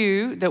tell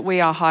you that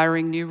we are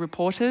hiring new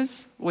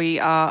reporters, we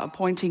are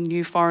appointing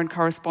new foreign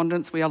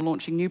correspondents, we are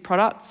launching new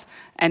products,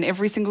 and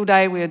every single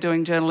day we are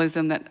doing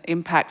journalism that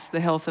impacts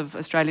the health of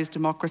Australia's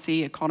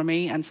democracy,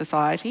 economy and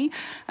society.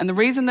 And the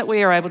reason that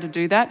we are able to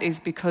do that is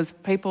because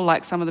people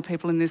like some of the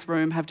people in this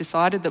room have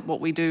decided that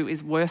what we do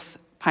is worth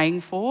paying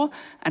for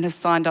and have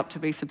signed up to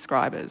be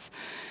subscribers.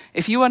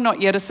 If you are not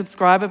yet a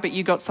subscriber but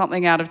you got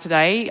something out of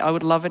today, I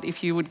would love it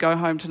if you would go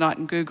home tonight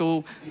and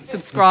Google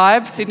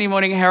subscribe Sydney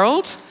Morning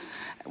Herald,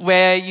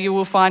 where you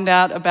will find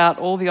out about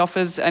all the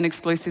offers and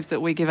exclusives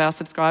that we give our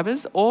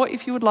subscribers. Or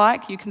if you would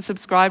like, you can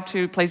subscribe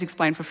to Please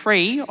Explain for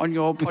free on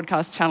your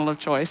podcast channel of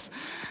choice.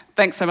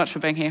 Thanks so much for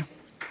being here.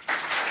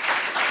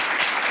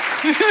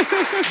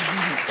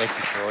 Thank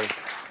you, Tori.